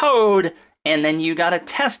some code, and then you gotta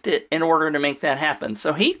test it in order to make that happen.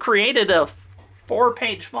 So he created a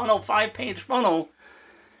 4-page funnel, 5-page funnel,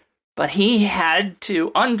 but he had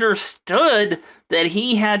to understood that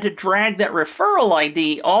he had to drag that referral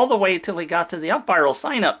ID all the way till he got to the UpViral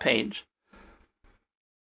signup page.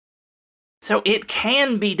 So it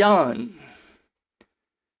can be done.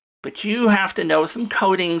 But you have to know some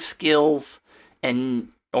coding skills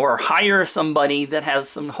or hire somebody that has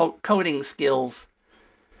some coding skills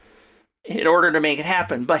in order to make it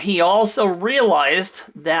happen. But he also realized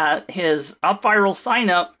that his UpViral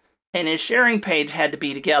signup and his sharing page had to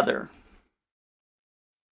be together.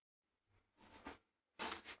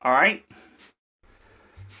 All right.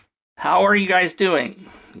 How are you guys doing?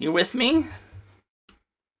 You with me?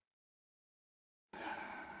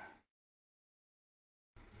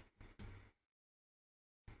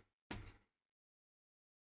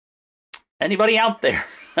 Anybody out there?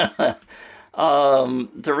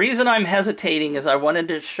 The reason I'm hesitating is I wanted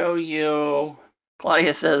to show you.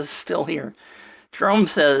 Claudia says, still here. Jerome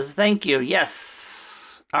says, thank you.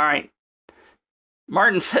 Yes. All right.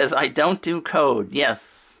 Martin says, I don't do code.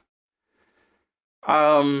 Yes.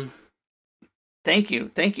 Thank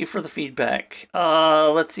you. Thank you for the feedback.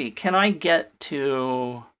 Let's see. Can I get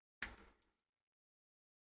to...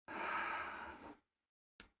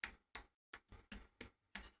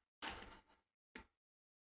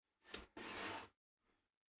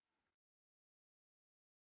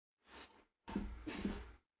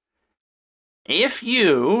 If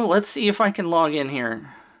you, let's see if I can log in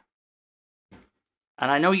here. And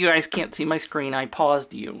I know you guys can't see my screen. I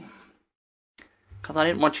paused you because I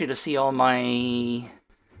didn't want you to see all my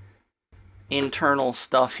internal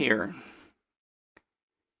stuff here.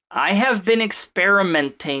 I have been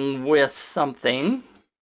experimenting with something.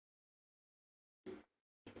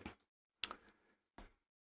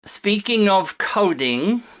 Speaking of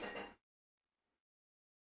coding,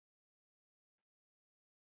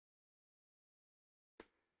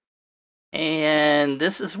 and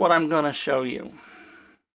this is what I'm going to show you.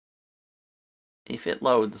 If it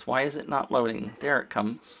loads, why is it not loading? There it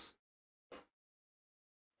comes.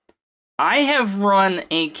 I have run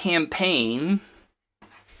a campaign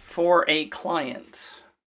for a client.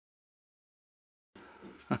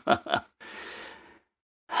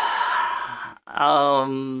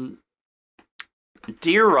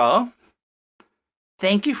 Dira,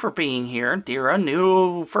 thank you for being here. Dira,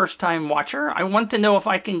 new first-time watcher. I want to know if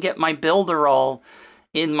I can get my builder all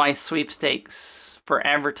in my sweepstakes for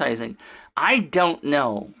advertising. I don't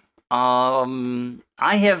know. I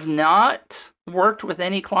have not worked with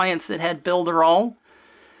any clients that had builder all.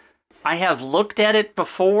 I have looked at it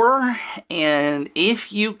before, and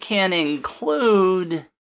if you can include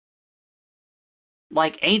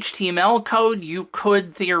like HTML code, you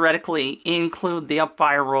could theoretically include the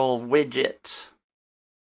UpViral widget.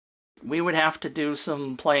 We would have to do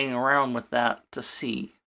some playing around with that to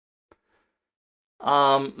see.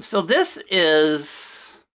 So this is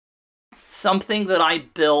something that I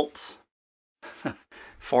built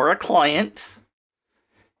for a client,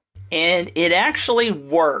 and it actually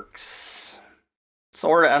works.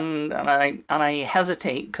 Sort of, and I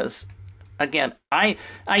hesitate because, again, I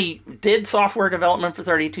did software development for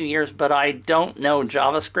 32 years, but I don't know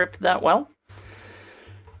JavaScript that well.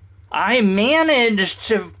 I managed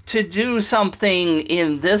to do something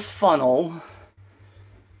in this funnel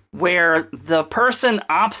where the person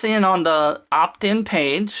opts in on the opt-in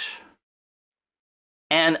page,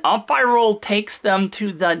 and UpViral takes them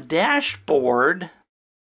to the dashboard.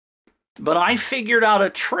 But I figured out a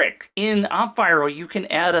trick. In UpViral, you can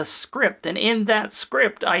add a script, and in that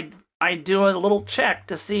script, I do a little check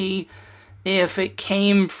to see if it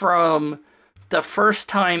came from the first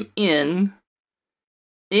time in.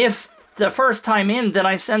 If the first time in, then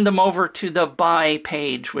I send them over to the buy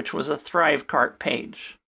page, which was a Thrivecart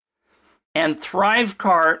page. And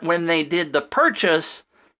Thrivecart, when they did the purchase,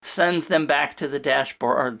 sends them back to the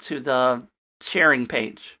dashboard or to the sharing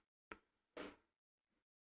page.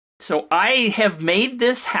 So I have made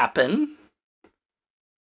this happen.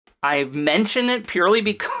 I mention it purely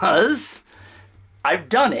because I've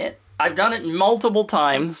done it. I've done it multiple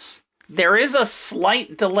times. There is a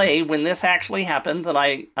slight delay when this actually happens, and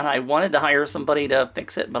I wanted to hire somebody to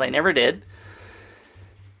fix it, but I never did.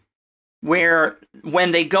 Where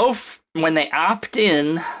when they opt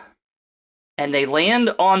in and they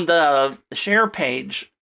land on the share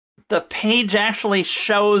page, the page actually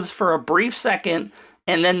shows for a brief second,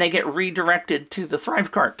 and then they get redirected to the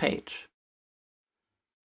Thrivecart page.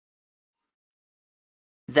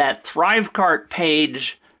 That Thrivecart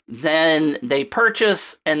page, then they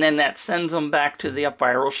purchase, and then that sends them back to the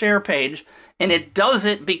UpViral share page, and it does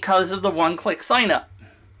it because of the one-click sign-up.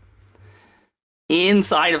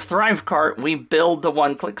 Inside of Thrivecart, we build the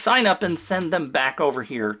one-click sign-up and send them back over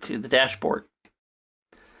here to the dashboard.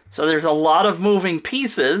 So there's a lot of moving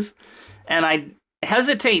pieces, and I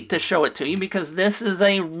hesitate to show it to you because this is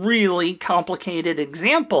a really complicated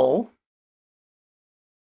example,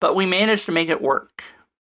 but we managed to make it work.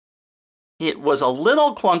 It was a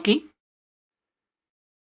little clunky,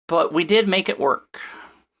 but we did make it work.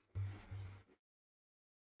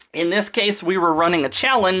 In this case, we were running a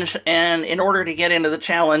challenge, and in order to get into the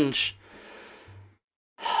challenge,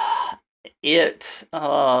 they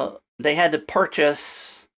had to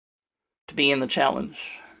purchase to be in the challenge.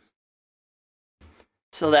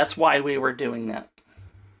 So that's why we were doing that.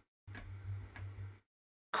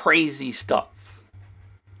 Crazy stuff.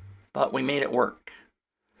 But we made it work.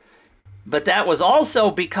 But that was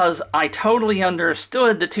also because I totally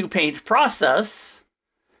understood the two-page process,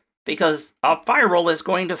 because UpViral is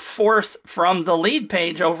going to force from the lead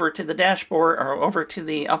page over to the dashboard or over to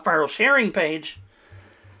the UpViral sharing page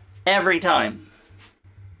every time.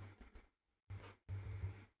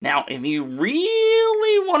 Now, if you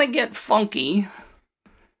really want to get funky,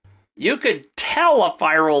 you could tell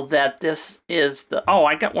UpViral that this is the... Oh,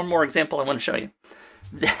 I got one more example I want to show you.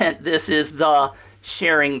 That this is the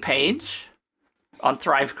sharing page on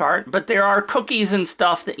Thrivecart, but there are cookies and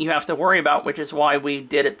stuff that you have to worry about, which is why we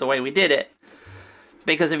did it the way we did it.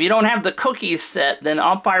 Because if you don't have the cookies set, then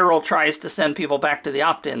UpViral tries to send people back to the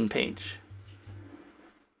opt-in page.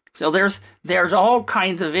 So there's all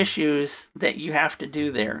kinds of issues that you have to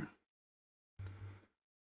do there.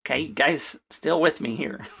 Okay, you guys still with me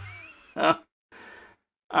here? All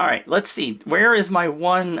right, let's see. Where is my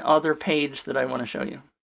one other page that I want to show you?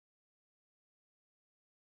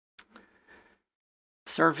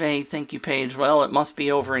 Survey thank you page. Well, it must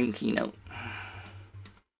be over in Keynote.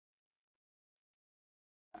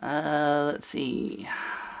 Let's see.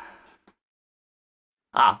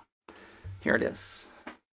 Ah, here it is.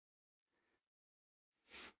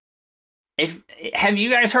 Have you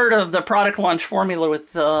guys heard of the product launch formula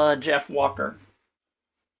with Jeff Walker?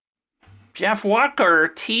 Jeff Walker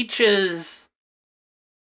teaches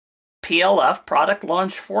PLF, product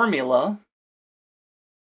launch formula,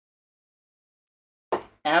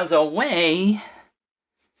 as a way.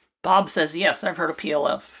 Bob says, yes, I've heard of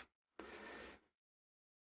PLF.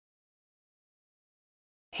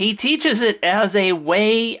 He teaches it as a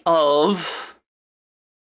way of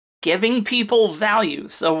giving people value.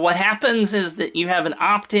 So what happens is that you have an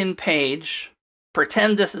opt-in page.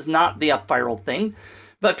 Pretend this is not the UpViral thing,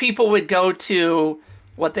 but people would go to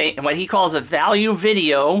what he calls a value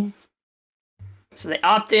video. So they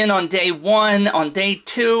opt in on day 1. On day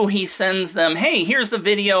 2, he sends them, hey, here's the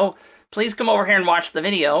video. Please come over here and watch the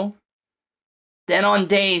video. Then on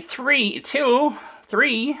day 3,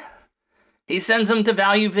 he sends them to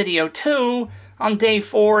value video 2. On day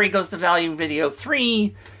 4, he goes to value video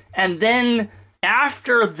 3. And then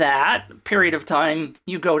after that period of time,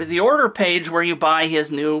 you go to the order page where you buy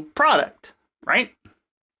his new product, right?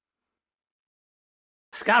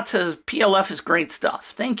 Scott says, PLF is great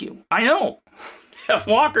stuff. Thank you. I know. Jeff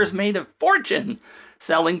Walker's made a fortune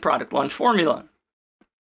selling product launch formula.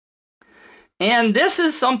 And this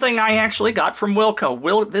is something I actually got from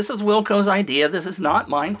Wilco. This is Wilco's idea. This is not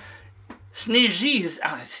mine. Sneezees.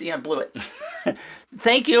 See, I blew it.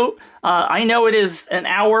 Thank you. I know it is an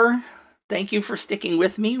hour. Thank you for sticking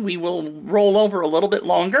with me. We will roll over a little bit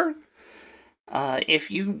longer.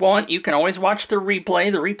 If you want, you can always watch the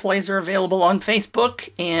replay. The replays are available on Facebook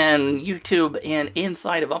and YouTube and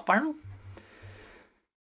inside of UpViral.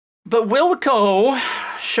 But Wilco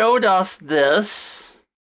showed us this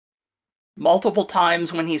multiple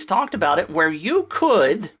times when he's talked about it, where you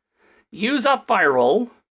could use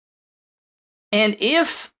UpViral And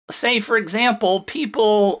if, say, for example,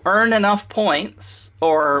 people earn enough points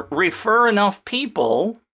or refer enough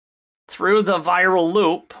people through the viral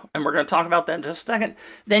loop, and we're going to talk about that in just a second,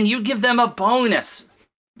 then you give them a bonus.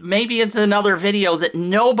 Maybe it's another video that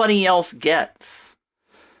nobody else gets.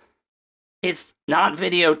 It's not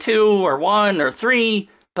video 2 or 1 or 3,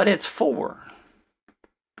 but it's 4.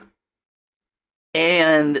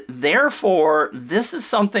 And therefore, this is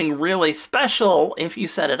something really special if you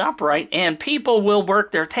set it up right, and people will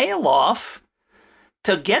work their tail off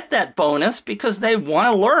to get that bonus because they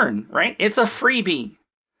want to learn, right? It's a freebie.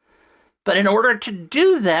 But in order to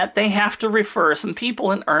do that, they have to refer some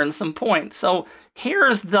people and earn some points. So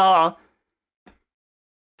here's the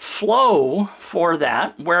flow for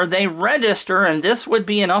that, where they register, and this would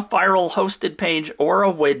be an UpViral hosted page or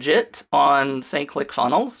a widget on, say,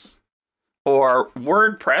 ClickFunnels or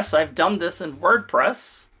WordPress. I've done this in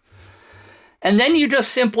WordPress. And then you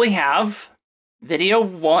just simply have video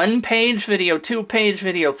 1 page, video 2 page,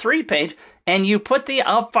 video 3 page, and you put the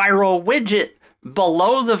UpViral widget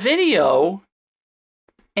below the video,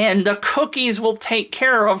 and the cookies will take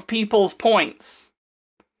care of people's points.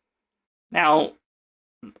 Now,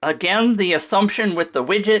 again, the assumption with the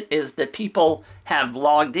widget is that people have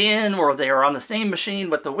logged in or they are on the same machine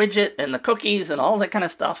with the widget and the cookies and all that kind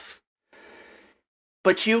of stuff.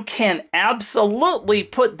 But you can absolutely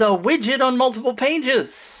put the widget on multiple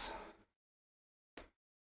pages.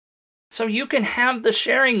 So you can have the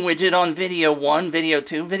sharing widget on video 1, video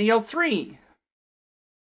 2, video 3.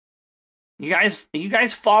 Are you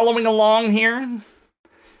guys following along here?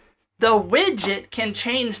 The widget can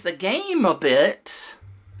change the game a bit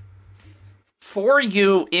for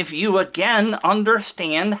you if you, again,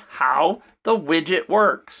 understand how the widget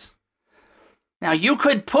works. Now, you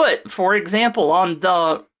could put, for example, on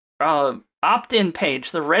the opt-in page,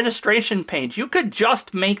 the registration page, you could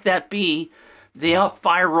just make that be the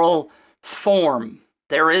UpViral form.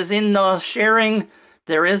 There is in the sharing,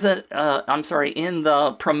 there is a, in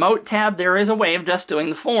the promote tab, there is a way of just doing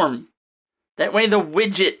the form. That way the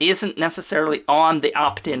widget isn't necessarily on the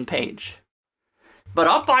opt-in page. But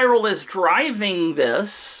UpViral is driving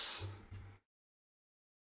this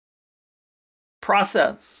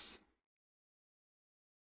process.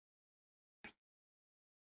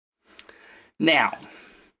 Now,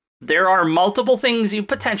 there are multiple things you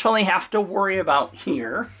potentially have to worry about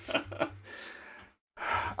here.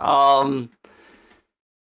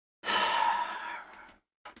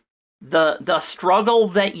 The struggle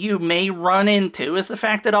that you may run into is the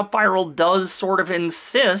fact that UpViral does sort of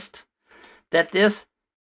insist that this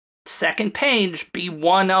second page be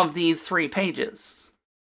one of these 3 pages.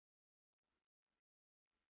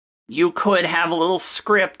 You could have a little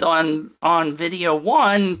script on video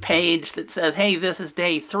 1 page that says, hey, this is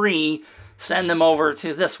day 3, send them over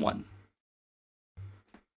to this one.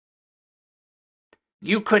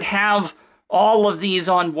 You could have all of these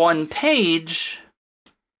on 1 page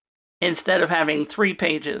instead of having 3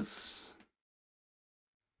 pages.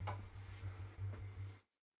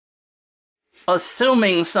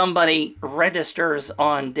 Assuming somebody registers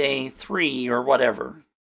on day 3 or whatever.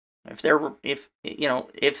 If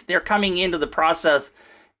they're coming into the process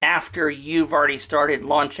after you've already started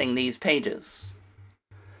launching these pages.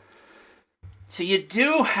 So you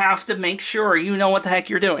do have to make sure you know what the heck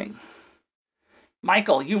you're doing.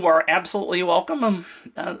 Michael, you are absolutely welcome.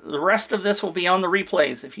 The rest of this will be on the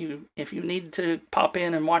replays if you need to pop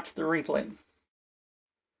in and watch the replays.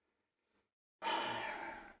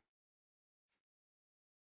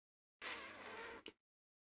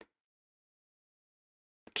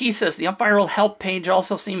 Keith says, the UpViral help page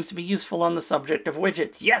also seems to be useful on the subject of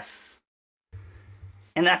widgets. Yes.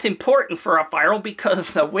 And that's important for UpViral because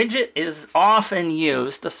the widget is often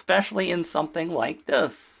used, especially in something like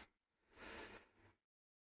this.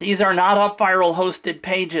 These are not UpViral hosted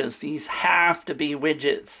pages. These have to be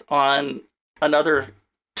widgets on another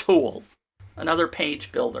tool, another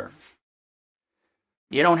page builder.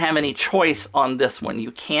 You don't have any choice on this one.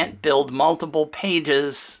 You can't build multiple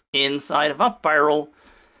pages inside of UpViral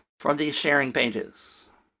for these sharing pages.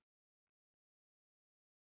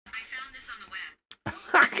 I found this on the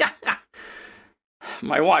web.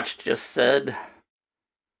 My watch just said,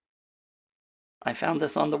 I found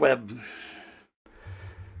this on the web.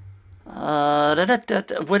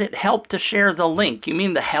 Would it help to share the link? You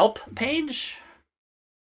mean the help page?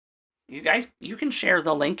 You guys, you can share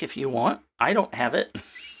the link if you want. I don't have it.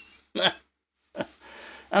 I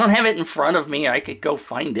don't have it in front of me. I could go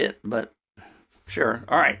find it, but sure.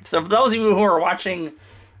 All right. So for those of you who are watching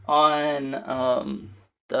on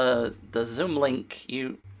the Zoom link,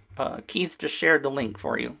 Keith just shared the link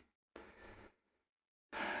for you.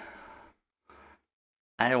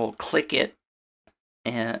 I will click it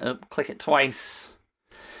and click it twice.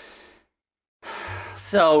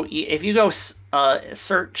 So if you go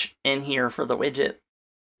search in here for the widget,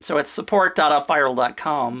 so it's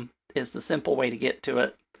support.upviral.com is the simple way to get to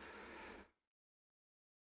it.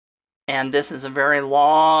 And this is a very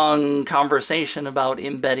long conversation about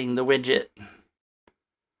embedding the widget.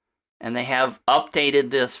 And they have updated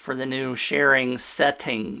this for the new sharing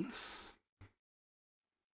settings.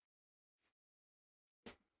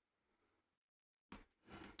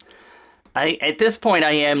 At this point,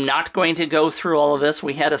 I am not going to go through all of this.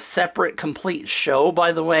 We had a separate complete show,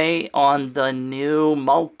 by the way, on the new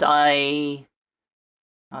multi...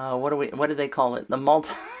 what do they call it? The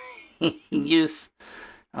multi-use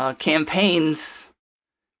campaigns,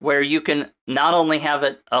 where you can not only have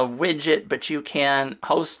it a widget, but you can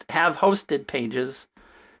have hosted pages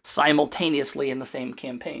simultaneously in the same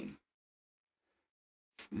campaign.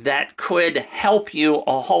 That could help you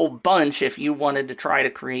a whole bunch if you wanted to try to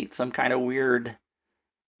create some kind of weird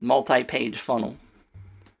multi-page funnel.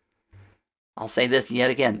 I'll say this yet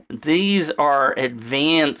again. These are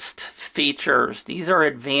advanced features. These are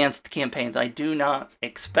advanced campaigns. I do not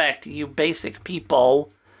expect you basic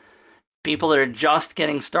people that are just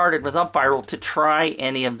getting started with UpViral to try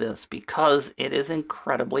any of this, because it is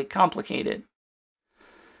incredibly complicated.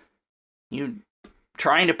 You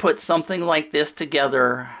trying to put something like this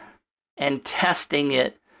together and testing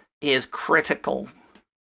it is critical.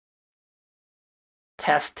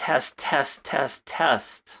 Test, test, test, test,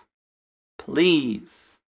 test.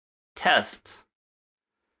 Please test.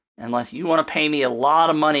 Unless you want to pay me a lot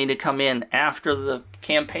of money to come in after the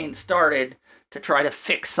campaign started to try to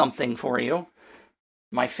fix something for you,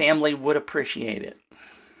 my family would appreciate it.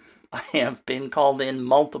 I have been called in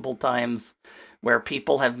multiple times where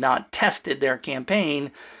people have not tested their campaign,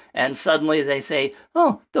 and suddenly they say,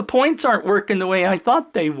 oh, the points aren't working the way I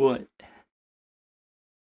thought they would.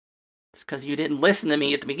 It's because you didn't listen to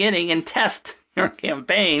me at the beginning and test your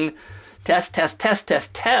campaign. Test, test, test,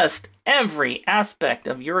 test, test every aspect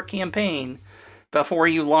of your campaign before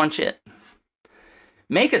you launch it.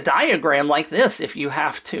 Make a diagram like this if you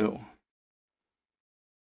have to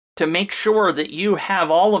make sure that you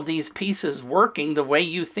have all of these pieces working the way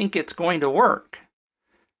you think it's going to work.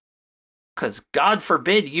 Because God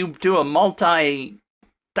forbid you do a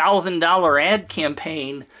multi-$1,000 ad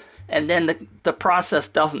campaign and then the process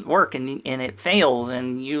doesn't work and it fails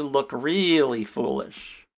and you look really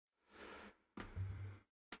foolish.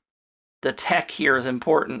 The tech here is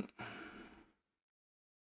important.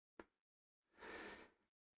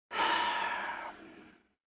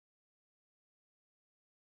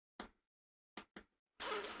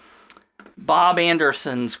 Bob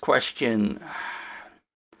Anderson's question.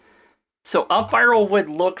 So UpViral would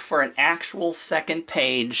look for an actual second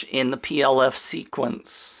page in the PLF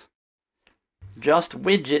sequence. Just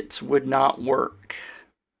widgets would not work.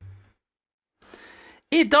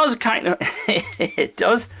 It does kind of, it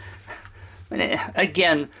does.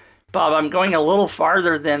 Again, Bob, I'm going a little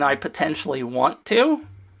farther than I potentially want to.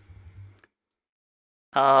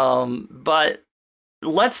 But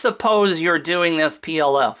let's suppose you're doing this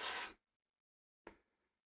PLF.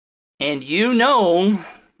 And you know,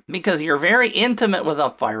 because you're very intimate with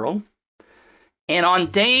UpViral, and on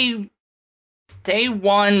day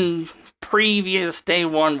one, previous day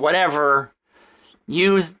one, whatever,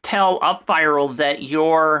 you tell UpViral that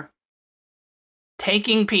you're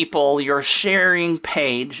taking people, your sharing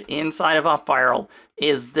page inside of UpViral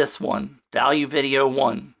is this one, Value Video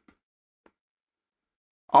 1.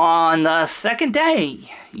 On the second day,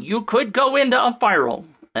 you could go into UpViral.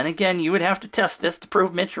 And again, you would have to test this to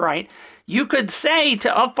prove Mitch right. You could say to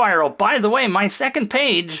UpViral, by the way, my second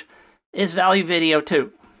page is Value Video 2.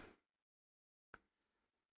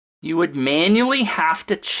 You would manually have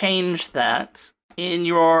to change that in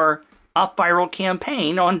your UpViral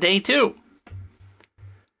campaign on day 2.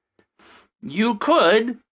 You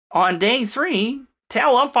could, on day 3,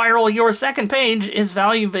 tell UpViral your second page is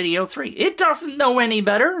Value Video 3. It doesn't know any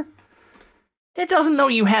better. It doesn't know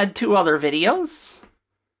you had 2 other videos.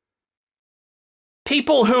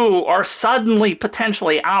 People who are suddenly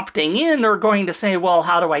potentially opting in are going to say, well,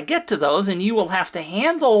 how do I get to those? And you will have to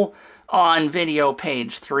handle on video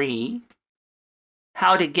page 3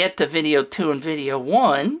 how to get to video 2 and video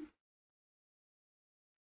 1.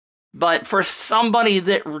 But for somebody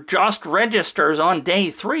that just registers on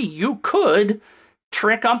day 3, you could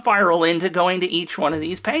trick UpViral into going to each one of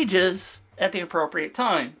these pages at the appropriate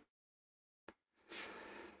time.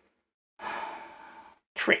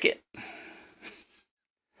 Trick it.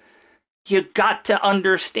 You got to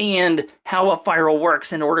understand how UpViral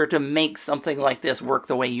works in order to make something like this work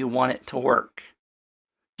the way you want it to work.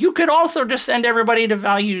 You could also just send everybody to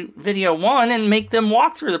Value Video 1 and make them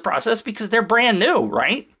walk through the process because they're brand new,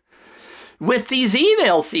 right? With these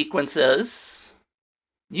email sequences,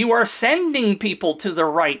 you are sending people to the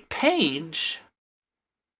right page,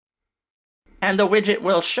 and the widget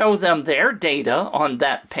will show them their data on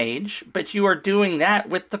that page, but you are doing that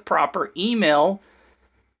with the proper email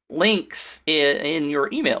links in your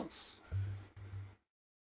emails.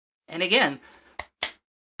 And again,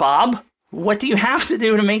 Bob, what do you have to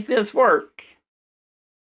do to make this work?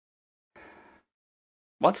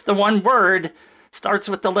 What's the one word? Starts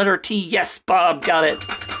with the letter T. Yes, Bob, got it.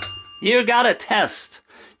 You gotta test.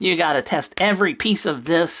 You gotta test every piece of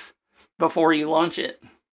this before you launch it.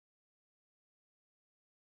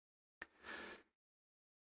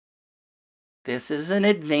 This is an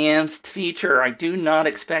advanced feature. I do not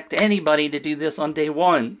expect anybody to do this on day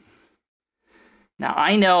one. Now,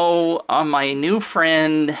 I know my new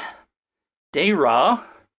friend, Dayra,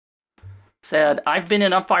 said, I've been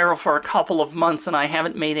in UpViral for a couple of months and I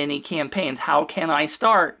haven't made any campaigns. How can I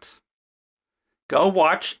start? Go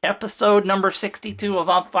watch episode number 62 of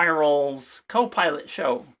UpViral's co-pilot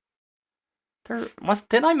show.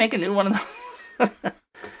 Did I make a new one of those?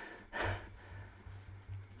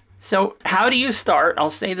 So, how do you start? I'll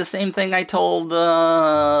say the same thing I told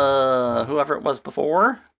whoever it was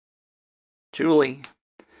before. Julie.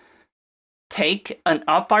 Take an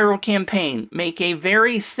UpViral campaign. Make a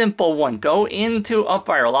very simple one. Go into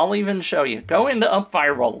UpViral. I'll even show you. Go into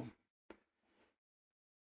UpViral.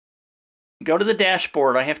 Go to the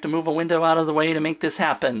dashboard. I have to move a window out of the way to make this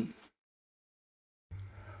happen.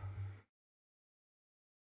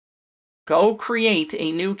 Go create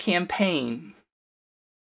a new campaign.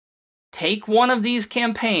 Take one of these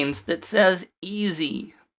campaigns that says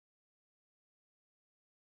easy.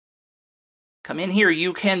 Come in here,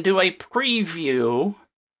 you can do a preview,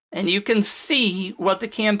 and you can see what the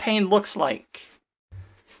campaign looks like.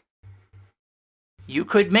 You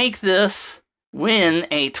could make this win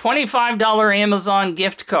a $25 Amazon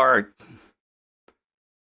gift card.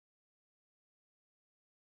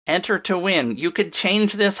 Enter to win. You could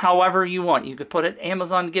change this however you want. You could put an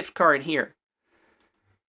Amazon gift card here.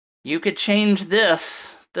 You could change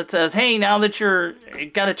this that says, hey, now that you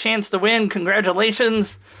got a chance to win,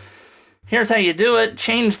 congratulations. Here's how you do it.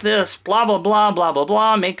 Change this, blah, blah, blah, blah, blah,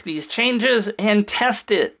 blah. Make these changes and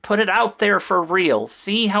test it. Put it out there for real.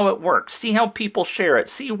 See how it works. See how people share it.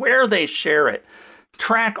 See where they share it.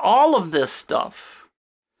 Track all of this stuff.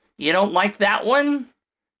 You don't like that one?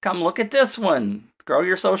 Come look at this one. Grow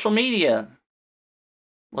your social media.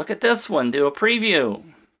 Look at this one. Do a preview.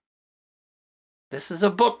 This is a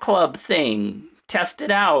book club thing. Test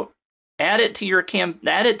it out. Add it to your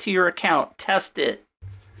account. Test it.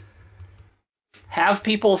 Have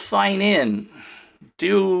people sign in.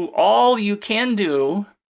 Do all you can do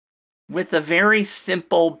with the very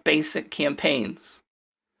simple, basic campaigns.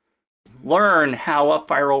 Learn how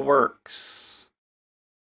UpViral works.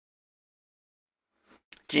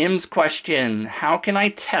 Jim's question, how can I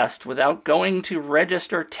test without going to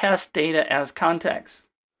register test data as context?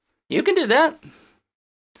 You can do that.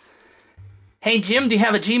 Hey, Jim, do you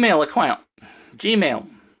have a Gmail account? Gmail.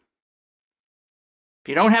 If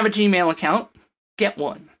you don't have a Gmail account, get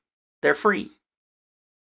one. They're free.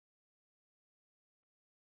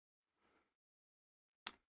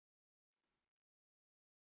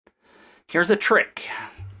 Here's a trick.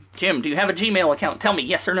 Jim, do you have a Gmail account? Tell me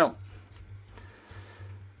yes or no.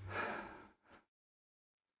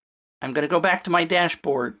 I'm going to go back to my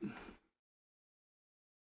dashboard.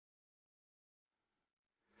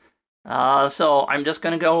 So I'm just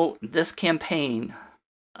going to go this campaign.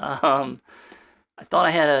 I thought I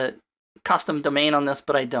had a custom domain on this,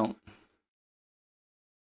 but I don't.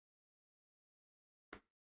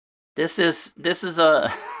 This is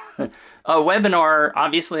a a webinar.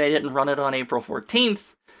 Obviously, I didn't run it on April 14th,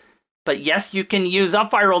 but yes, you can use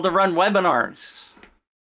UpViral to run webinars.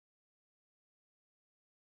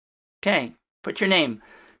 Okay, put your name.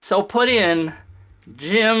 So put in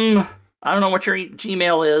Jim, I don't know what your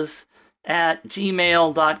Gmail is, at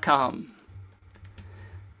gmail.com.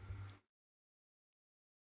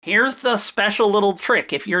 Here's the special little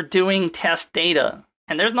trick if you're doing test data.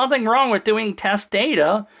 And there's nothing wrong with doing test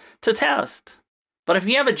data to test. But if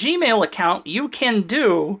you have a Gmail account, you can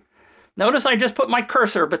do, notice I just put my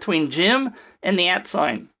cursor between Jim and the @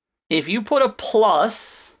 sign. If you put a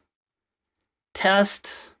plus,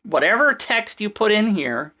 test, whatever text you put in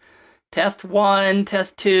here, test 1,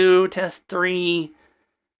 test 2, test 3,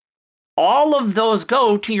 all of those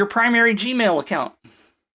go to your primary Gmail account.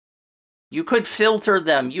 You could filter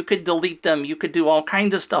them, you could delete them, you could do all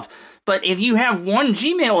kinds of stuff. But if you have one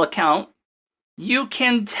Gmail account, you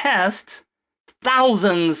can test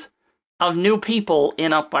thousands of new people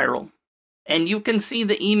in UpViral. And you can see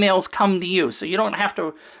the emails come to you. So you don't have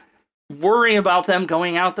to worry about them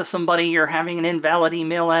going out to somebody or having an invalid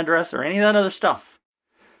email address or any of that other stuff.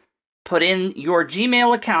 Put in your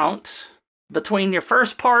Gmail account between your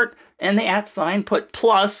first part and the @ sign, put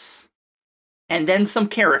plus, and then some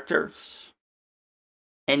characters.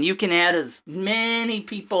 And you can add as many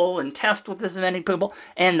people and test with as many people,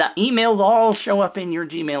 and the emails all show up in your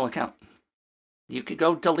Gmail account. You could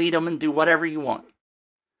go delete them and do whatever you want.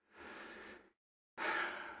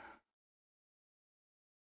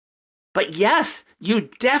 But yes, you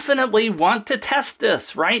definitely want to test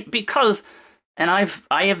this, right? Because, and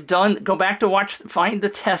I have done, go back to find the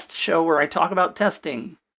test show where I talk about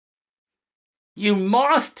testing. You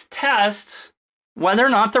must test whether or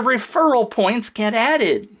not the referral points get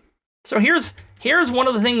added. So here's one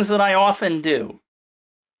of the things that I often do.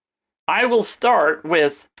 I will start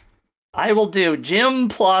with, I will do Jim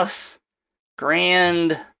plus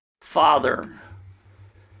grandfather.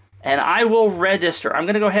 And I will register. I'm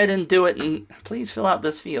going to go ahead and do it, and please fill out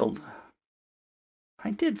this field.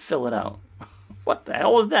 I did fill it out. What the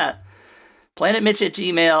hell was that?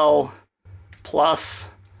 planetmitch@gmail plus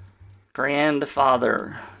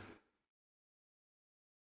grandfather.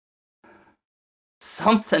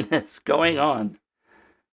 Something is going on.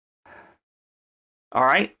 All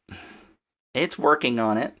right. It's working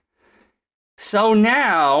on it. So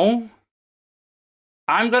now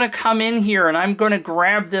I'm going to come in here and I'm going to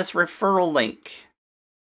grab this referral link.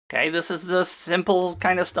 Okay, this is the simple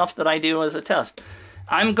kind of stuff that I do as a test.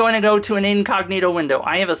 I'm going to go to an incognito window.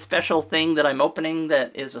 I have a special thing that I'm opening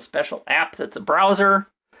that is a special app that's a browser.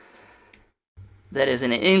 That is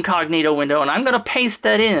an incognito window, and I'm going to paste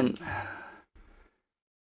that in.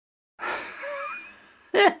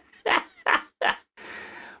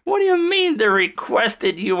 What do you mean the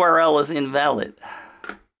requested URL is invalid?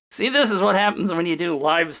 See, this is what happens when you do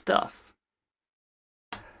live stuff.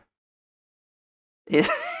 Is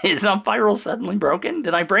UpViral suddenly broken?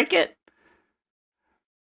 Did I break it?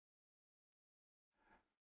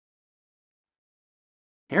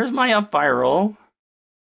 Here's my UpViral.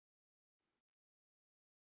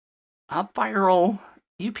 UpViral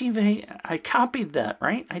UPV. I copied that,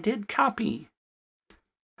 right? I did copy.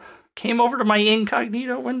 Came over to my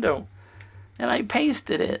incognito window and I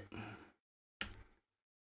pasted it.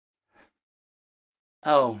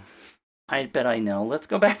 Oh, I bet I know. Let's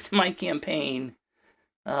go back to my campaign.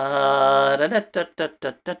 Is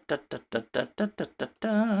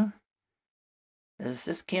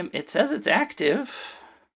this it says it's active.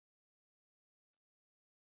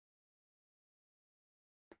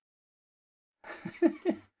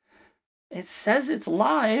 It says it's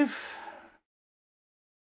live.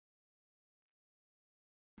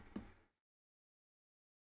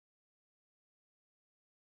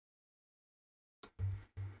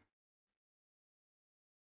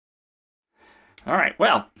 All right,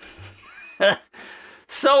 well,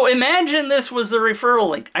 so imagine this was the referral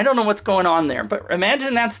link. I don't know what's going on there, but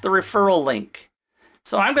imagine that's the referral link.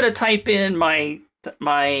 So I'm going to type in my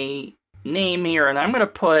name here, and I'm going to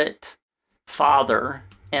put father,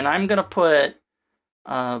 and I'm going to put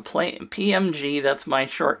PMG, that's my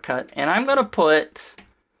shortcut, and I'm going to put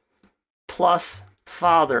plus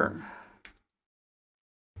father,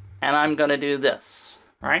 and I'm going to do this,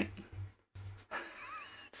 right?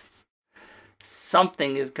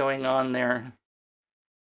 Something is going on there.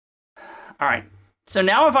 All right, so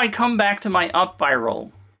now if I come back to my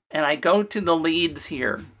UpViral and I go to the leads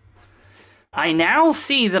here, I now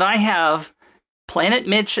see that I have Planet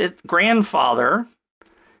Mitch at grandfather,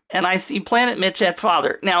 and I see Planet Mitch at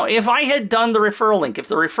father. Now, if I had done the referral link, if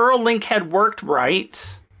the referral link had worked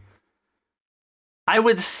right, I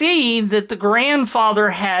would see that the grandfather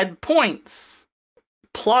had points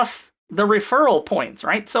plus the referral points,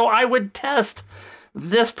 right? So I would test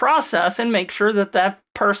this process and make sure that that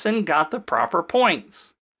person got the proper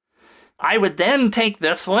points. I would then take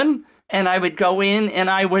this one and I would go in and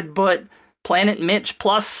I would put Planet Mitch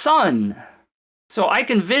plus son. So I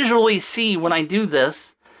can visually see when I do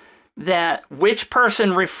this that which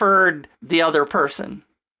person referred the other person.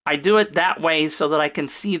 I do it that way so that I can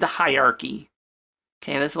see the hierarchy.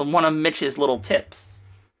 Okay, this is one of Mitch's little tips.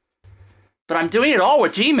 But I'm doing it all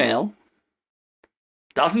with Gmail.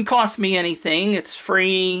 Doesn't cost me anything. It's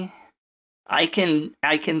free. I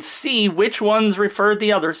can see which ones referred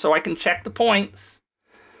the other, so I can check the points.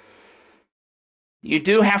 You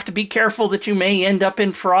do have to be careful that you may end up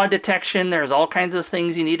in fraud detection. There's all kinds of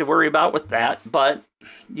things you need to worry about with that, but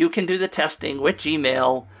you can do the testing with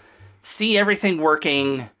Gmail, see everything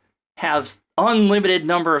working, have unlimited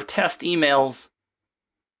number of test emails,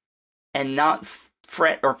 and not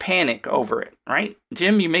fret or panic over it, right?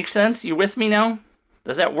 Jim, you make sense? You with me now?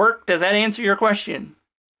 Does that work? Does that answer your question?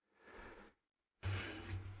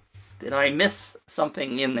 Did I miss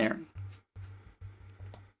something in there?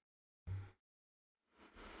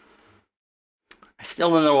 I still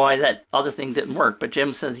don't know why that other thing didn't work, but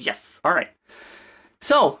Jim says yes. All right.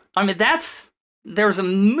 So, I mean, there's a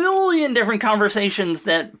million different conversations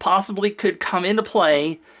that possibly could come into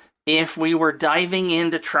play if we were diving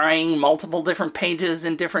into trying multiple different pages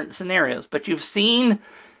in different scenarios. But you've seen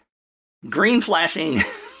green flashing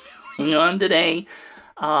going on today.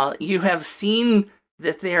 You have seen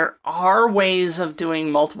that there are ways of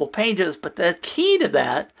doing multiple pages, but the key to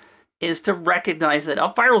that is to recognize that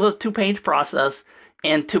UpViral is a two-page process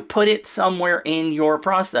and to put it somewhere in your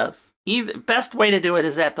process. Best way to do it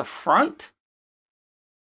is at the front,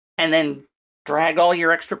 and then drag all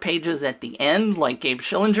your extra pages at the end like Gabe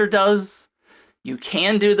Schillinger does. You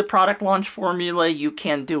can do the product launch formula. You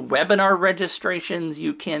can do webinar registrations.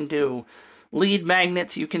 You can do lead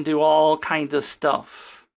magnets. You can do all kinds of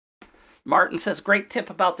stuff. Martin says, great tip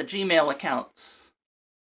about the Gmail accounts.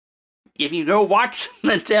 If you go watch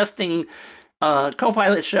the testing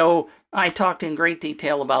Copilot show, I talked in great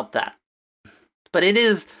detail about that. But it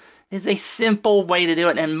is a simple way to do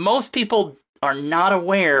it, and most people are not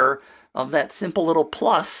aware of that simple little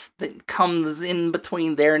plus that comes in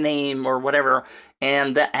between their name or whatever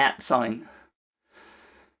and the @ sign.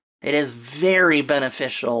 It is very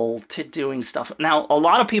beneficial to doing stuff. Now, a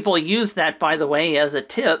lot of people use that, by the way, as a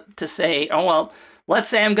tip to say, oh, well, let's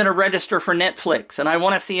say I'm going to register for Netflix, and I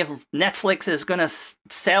want to see if Netflix is going to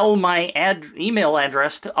sell my email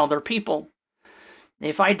address to other people.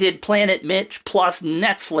 If I did Planet Mitch plus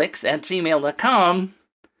Netflix at gmail.com,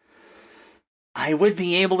 I would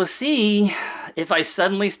be able to see if I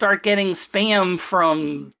suddenly start getting spam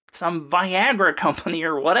from some Viagra company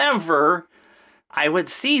or whatever, I would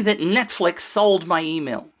see that Netflix sold my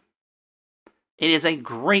email. It is a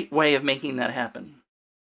great way of making that happen.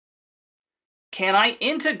 Can I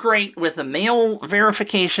integrate with a mail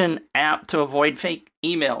verification app to avoid fake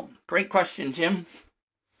email? Great question, Jim.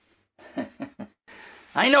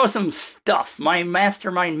 I know some stuff. My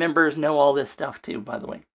mastermind members know all this stuff too, by the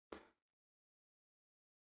way.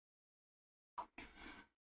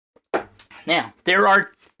 Now,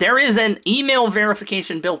 there is an email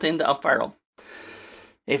verification built into UpViral.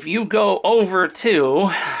 If you go over to,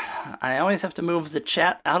 I always have to move the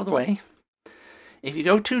chat out of the way. If you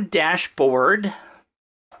go to Dashboard,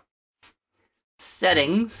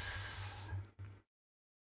 Settings,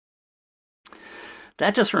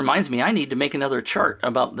 that just reminds me I need to make another chart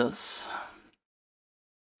about this.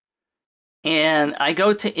 And I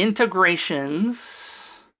go to Integrations,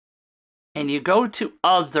 and you go to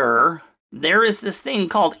Other. There is this thing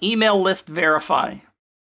called Email List Verify.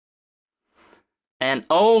 And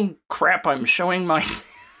oh crap, I'm showing my...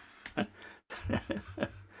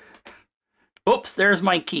 Oops, there's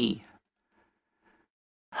my key.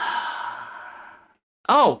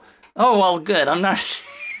 Oh, well, good. I'm not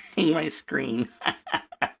sharing my screen.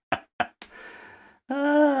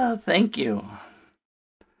 Thank you.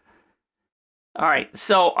 All right,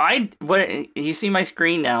 so you see my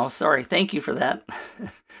screen now. Sorry, thank you for that.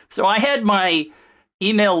 So I had my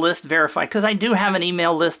email list verify, because I do have an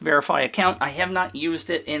email list verify account. I have not used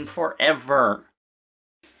it in forever.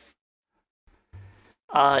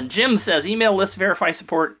 Jim says email list verify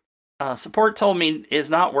support told me is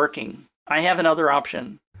not working. I have another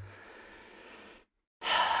option.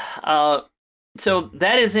 So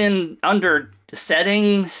that is under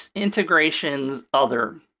Settings, Integrations,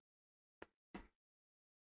 Other.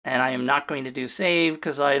 And I am not going to do save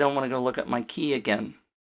because I don't want to go look at my key again.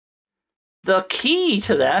 The key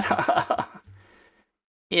to that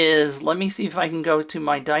is, let me see if I can go to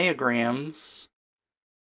my diagrams.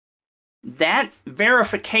 That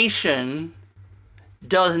verification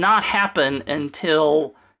does not happen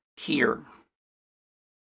until here.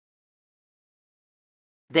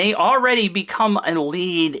 They already become a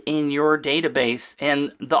lead in your database,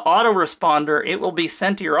 and the autoresponder, it will be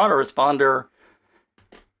sent to your autoresponder,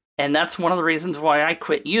 and that's one of the reasons why I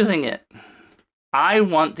quit using it. I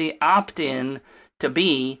want the opt-in to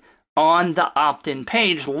be on the opt-in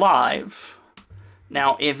page live.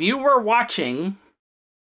 Now, if you were watching,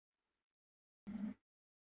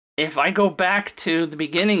 if I go back to the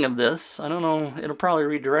beginning of this, I don't know, it'll probably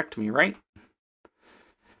redirect me, right?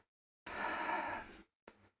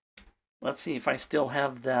 Let's see if I still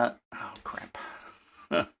have that. Oh, crap.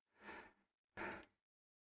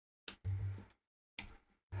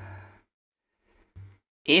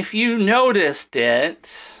 If you noticed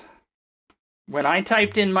it, when I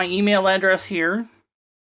typed in my email address here,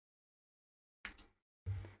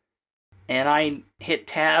 and I hit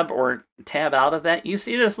tab or tab out of that, you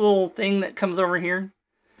see this little thing that comes over here?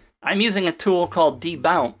 I'm using a tool called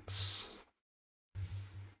debounce.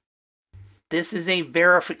 This is a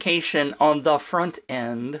verification on the front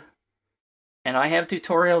end, and I have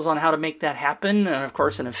tutorials on how to make that happen, and of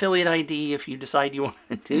course an affiliate ID if you decide you want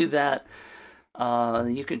to do that.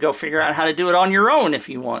 You could go figure out how to do it on your own if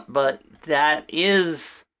you want, but there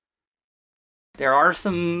are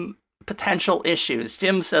some potential issues.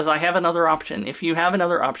 Jim says, I have another option. If you have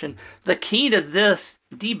another option, the key to this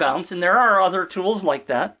debounce, and there are other tools like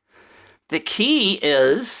that, the key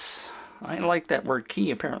is, I like that word key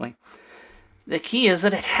apparently, the key is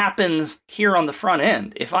that it happens here on the front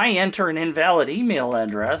end. If I enter an invalid email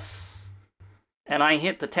address and I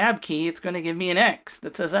hit the tab key, it's going to give me an X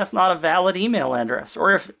that says that's not a valid email address.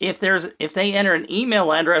 Or if they enter an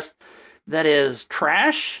email address that is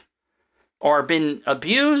trash or been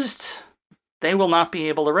abused, they will not be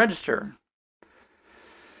able to register.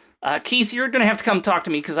 Keith, you're going to have to come talk to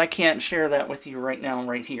me because I can't share that with you right now,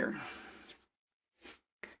 right here.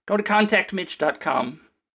 Go to contactmitch.com.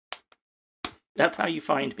 That's how you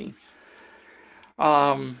find me.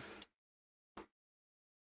 But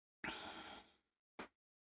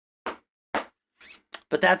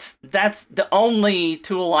that's the only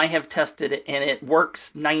tool I have tested, and it works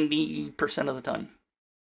 90% of the time.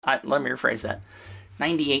 Let me rephrase that.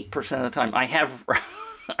 98% of the time. I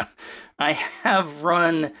have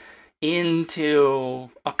run into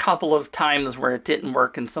a couple of times where it didn't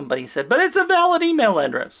work and somebody said, but it's a valid email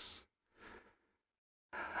address.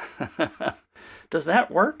 Does that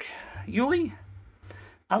work, Yuli?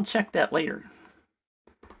 I'll check that later.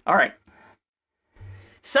 All right.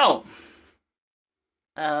 So,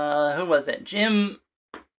 who was that? Jim?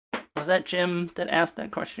 Was that Jim that asked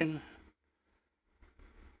that question?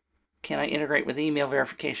 Can I integrate with email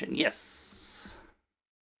verification? Yes.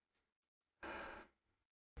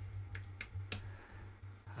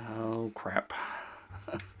 Oh, crap.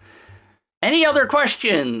 Any other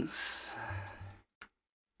questions?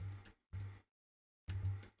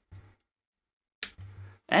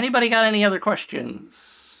 Anybody got any other questions?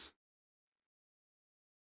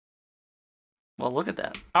 Well, look at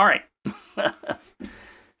that. All right.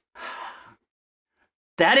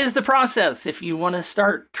 That is the process. If you want to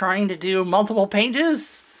start trying to do multiple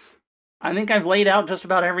pages, I think I've laid out just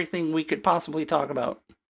about everything we could possibly talk about.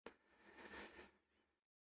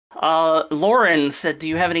 Lauren said, do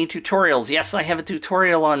you have any tutorials? Yes, I have a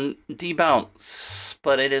tutorial on debounce,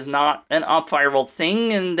 but it is not an UpViral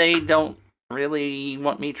thing, and they don't really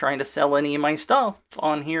want me trying to sell any of my stuff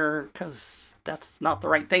on here because that's not the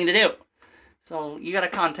right thing to do. So you got to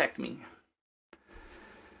contact me.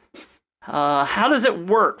 How does it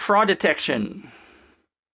work? Fraud detection.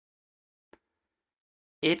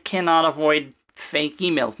 It cannot avoid fake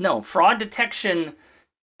emails. No, fraud detection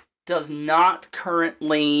does not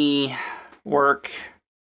currently work.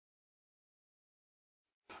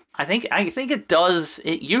 I think it does.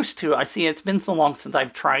 It used to. I see it's been so long since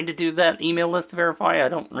I've tried to do that email list to verify. I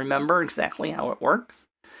don't remember exactly how it works.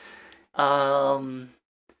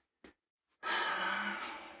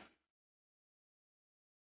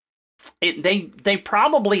 They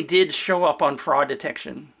probably did show up on fraud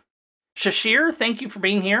detection. Shashir, thank you for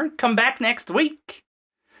being here. Come back next week.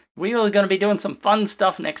 We are going to be doing some fun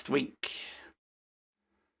stuff next week.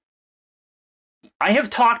 I have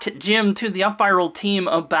talked, Jim, to the UpViral team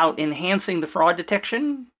about enhancing the fraud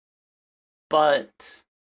detection, but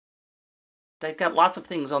they've got lots of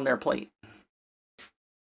things on their plate.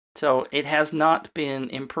 So it has not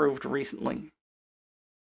been improved recently.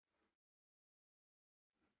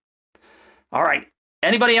 All right.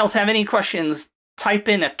 Anybody else have any questions? Type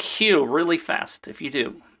in a Q really fast if you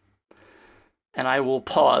do. And I will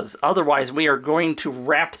pause. Otherwise, we are going to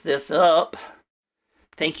wrap this up.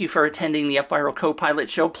 Thank you for attending the UpViral Co-Pilot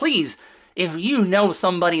Show. Please, if you know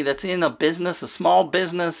somebody that's in a business, a small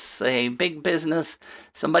business, a big business,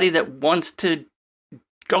 somebody that wants to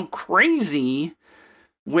go crazy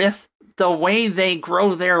with the way they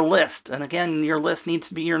grow their list. And again, your list needs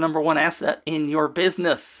to be your #1 asset in your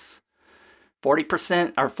business.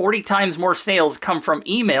 40% or 40 times more sales come from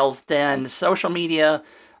emails than social media,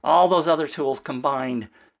 all those other tools combined.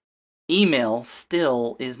 Email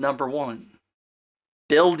still is #1.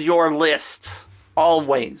 Build your list.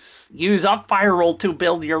 Always. Use UpViral to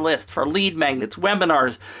build your list for lead magnets,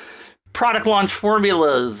 webinars, product launch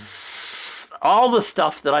formulas, all the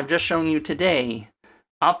stuff that I've just shown you today.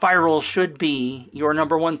 UpViral should be your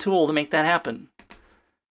 #1 tool to make that happen.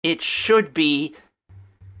 It should be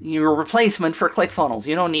your replacement for ClickFunnels.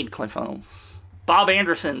 You don't need ClickFunnels. Bob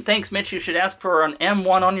Anderson, thanks, Mitch. You should ask for an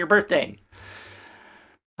M1 on your birthday.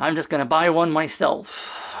 I'm just going to buy one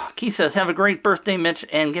myself. Key says, have a great birthday, Mitch,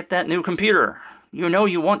 and get that new computer. You know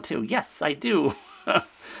you want to. Yes, I do.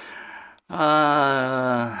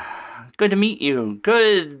 Good to meet you.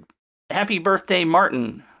 Good. Happy birthday,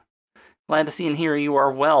 Martin. Glad to see and hear you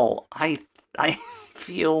are well. I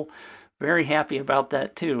feel very happy about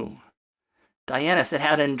that, too. Diana said,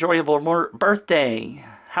 had an enjoyable birthday.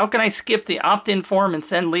 How can I skip the opt-in form and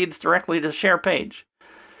send leads directly to the share page?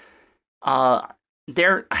 I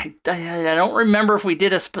don't remember if we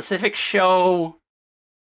did a specific show,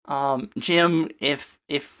 Jim.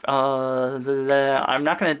 I'm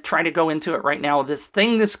not going to try to go into it right now. This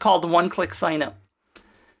thing that's called one-click sign-up.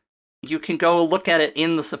 You can go look at it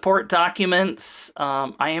in the support documents.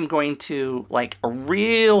 I am going to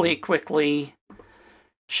really quickly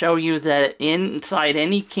show you that inside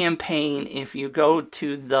any campaign, if you go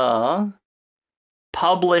to the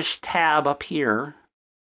Publish tab up here,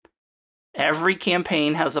 every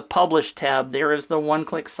campaign has a Publish tab. There is the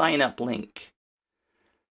one-click sign-up link.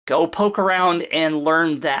 Go poke around and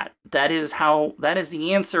learn that. That is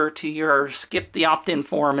the answer to your skip the opt-in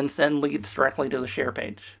form and send leads directly to the share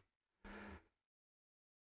page.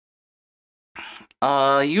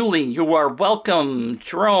 Yuli, you are welcome.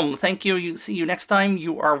 Jerome, thank you. See you next time.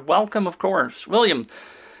 You are welcome, of course. William,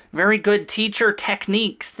 very good teacher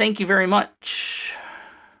techniques. Thank you very much.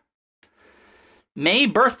 May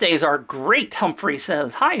birthdays are great, Humphrey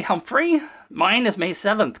says. Hi, Humphrey. Mine is May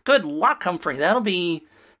 7th. Good luck, Humphrey. That'll be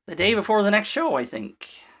the day before the next show, I think.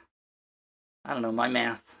 I don't know, my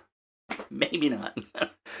math. Maybe not.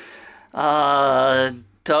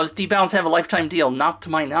 Does Debounce have a lifetime deal? Not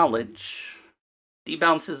to my knowledge.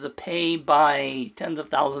 Debounce is a pay by tens of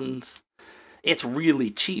thousands. It's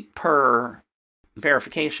really cheap per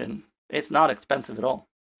verification. It's not expensive at all.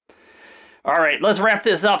 All right, let's wrap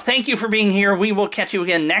this up. Thank you for being here. We will catch you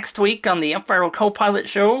again next week on the UpViral Copilot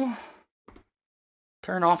Show.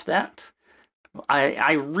 Turn off that.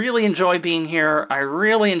 I really enjoy being here. I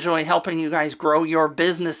really enjoy helping you guys grow your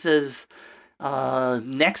businesses.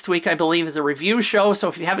 Next week, I believe, is a review show. So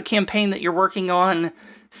if you have a campaign that you're working on,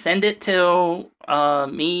 send it to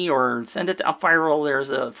me or send it to UpViral. There's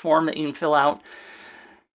a form that you can fill out.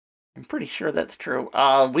 I'm pretty sure that's true.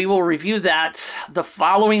 We will review that. The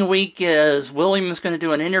following week is William's going to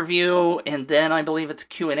do an interview, and then I believe it's a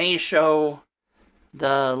Q&A show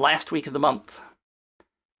the last week of the month.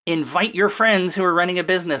 Invite your friends who are running a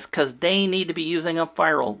business because they need to be using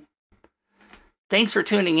UpViral. Thanks for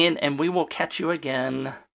tuning in, and we will catch you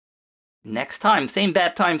again next time. Same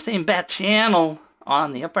bat channel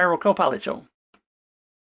on the UpViral Copilot Show.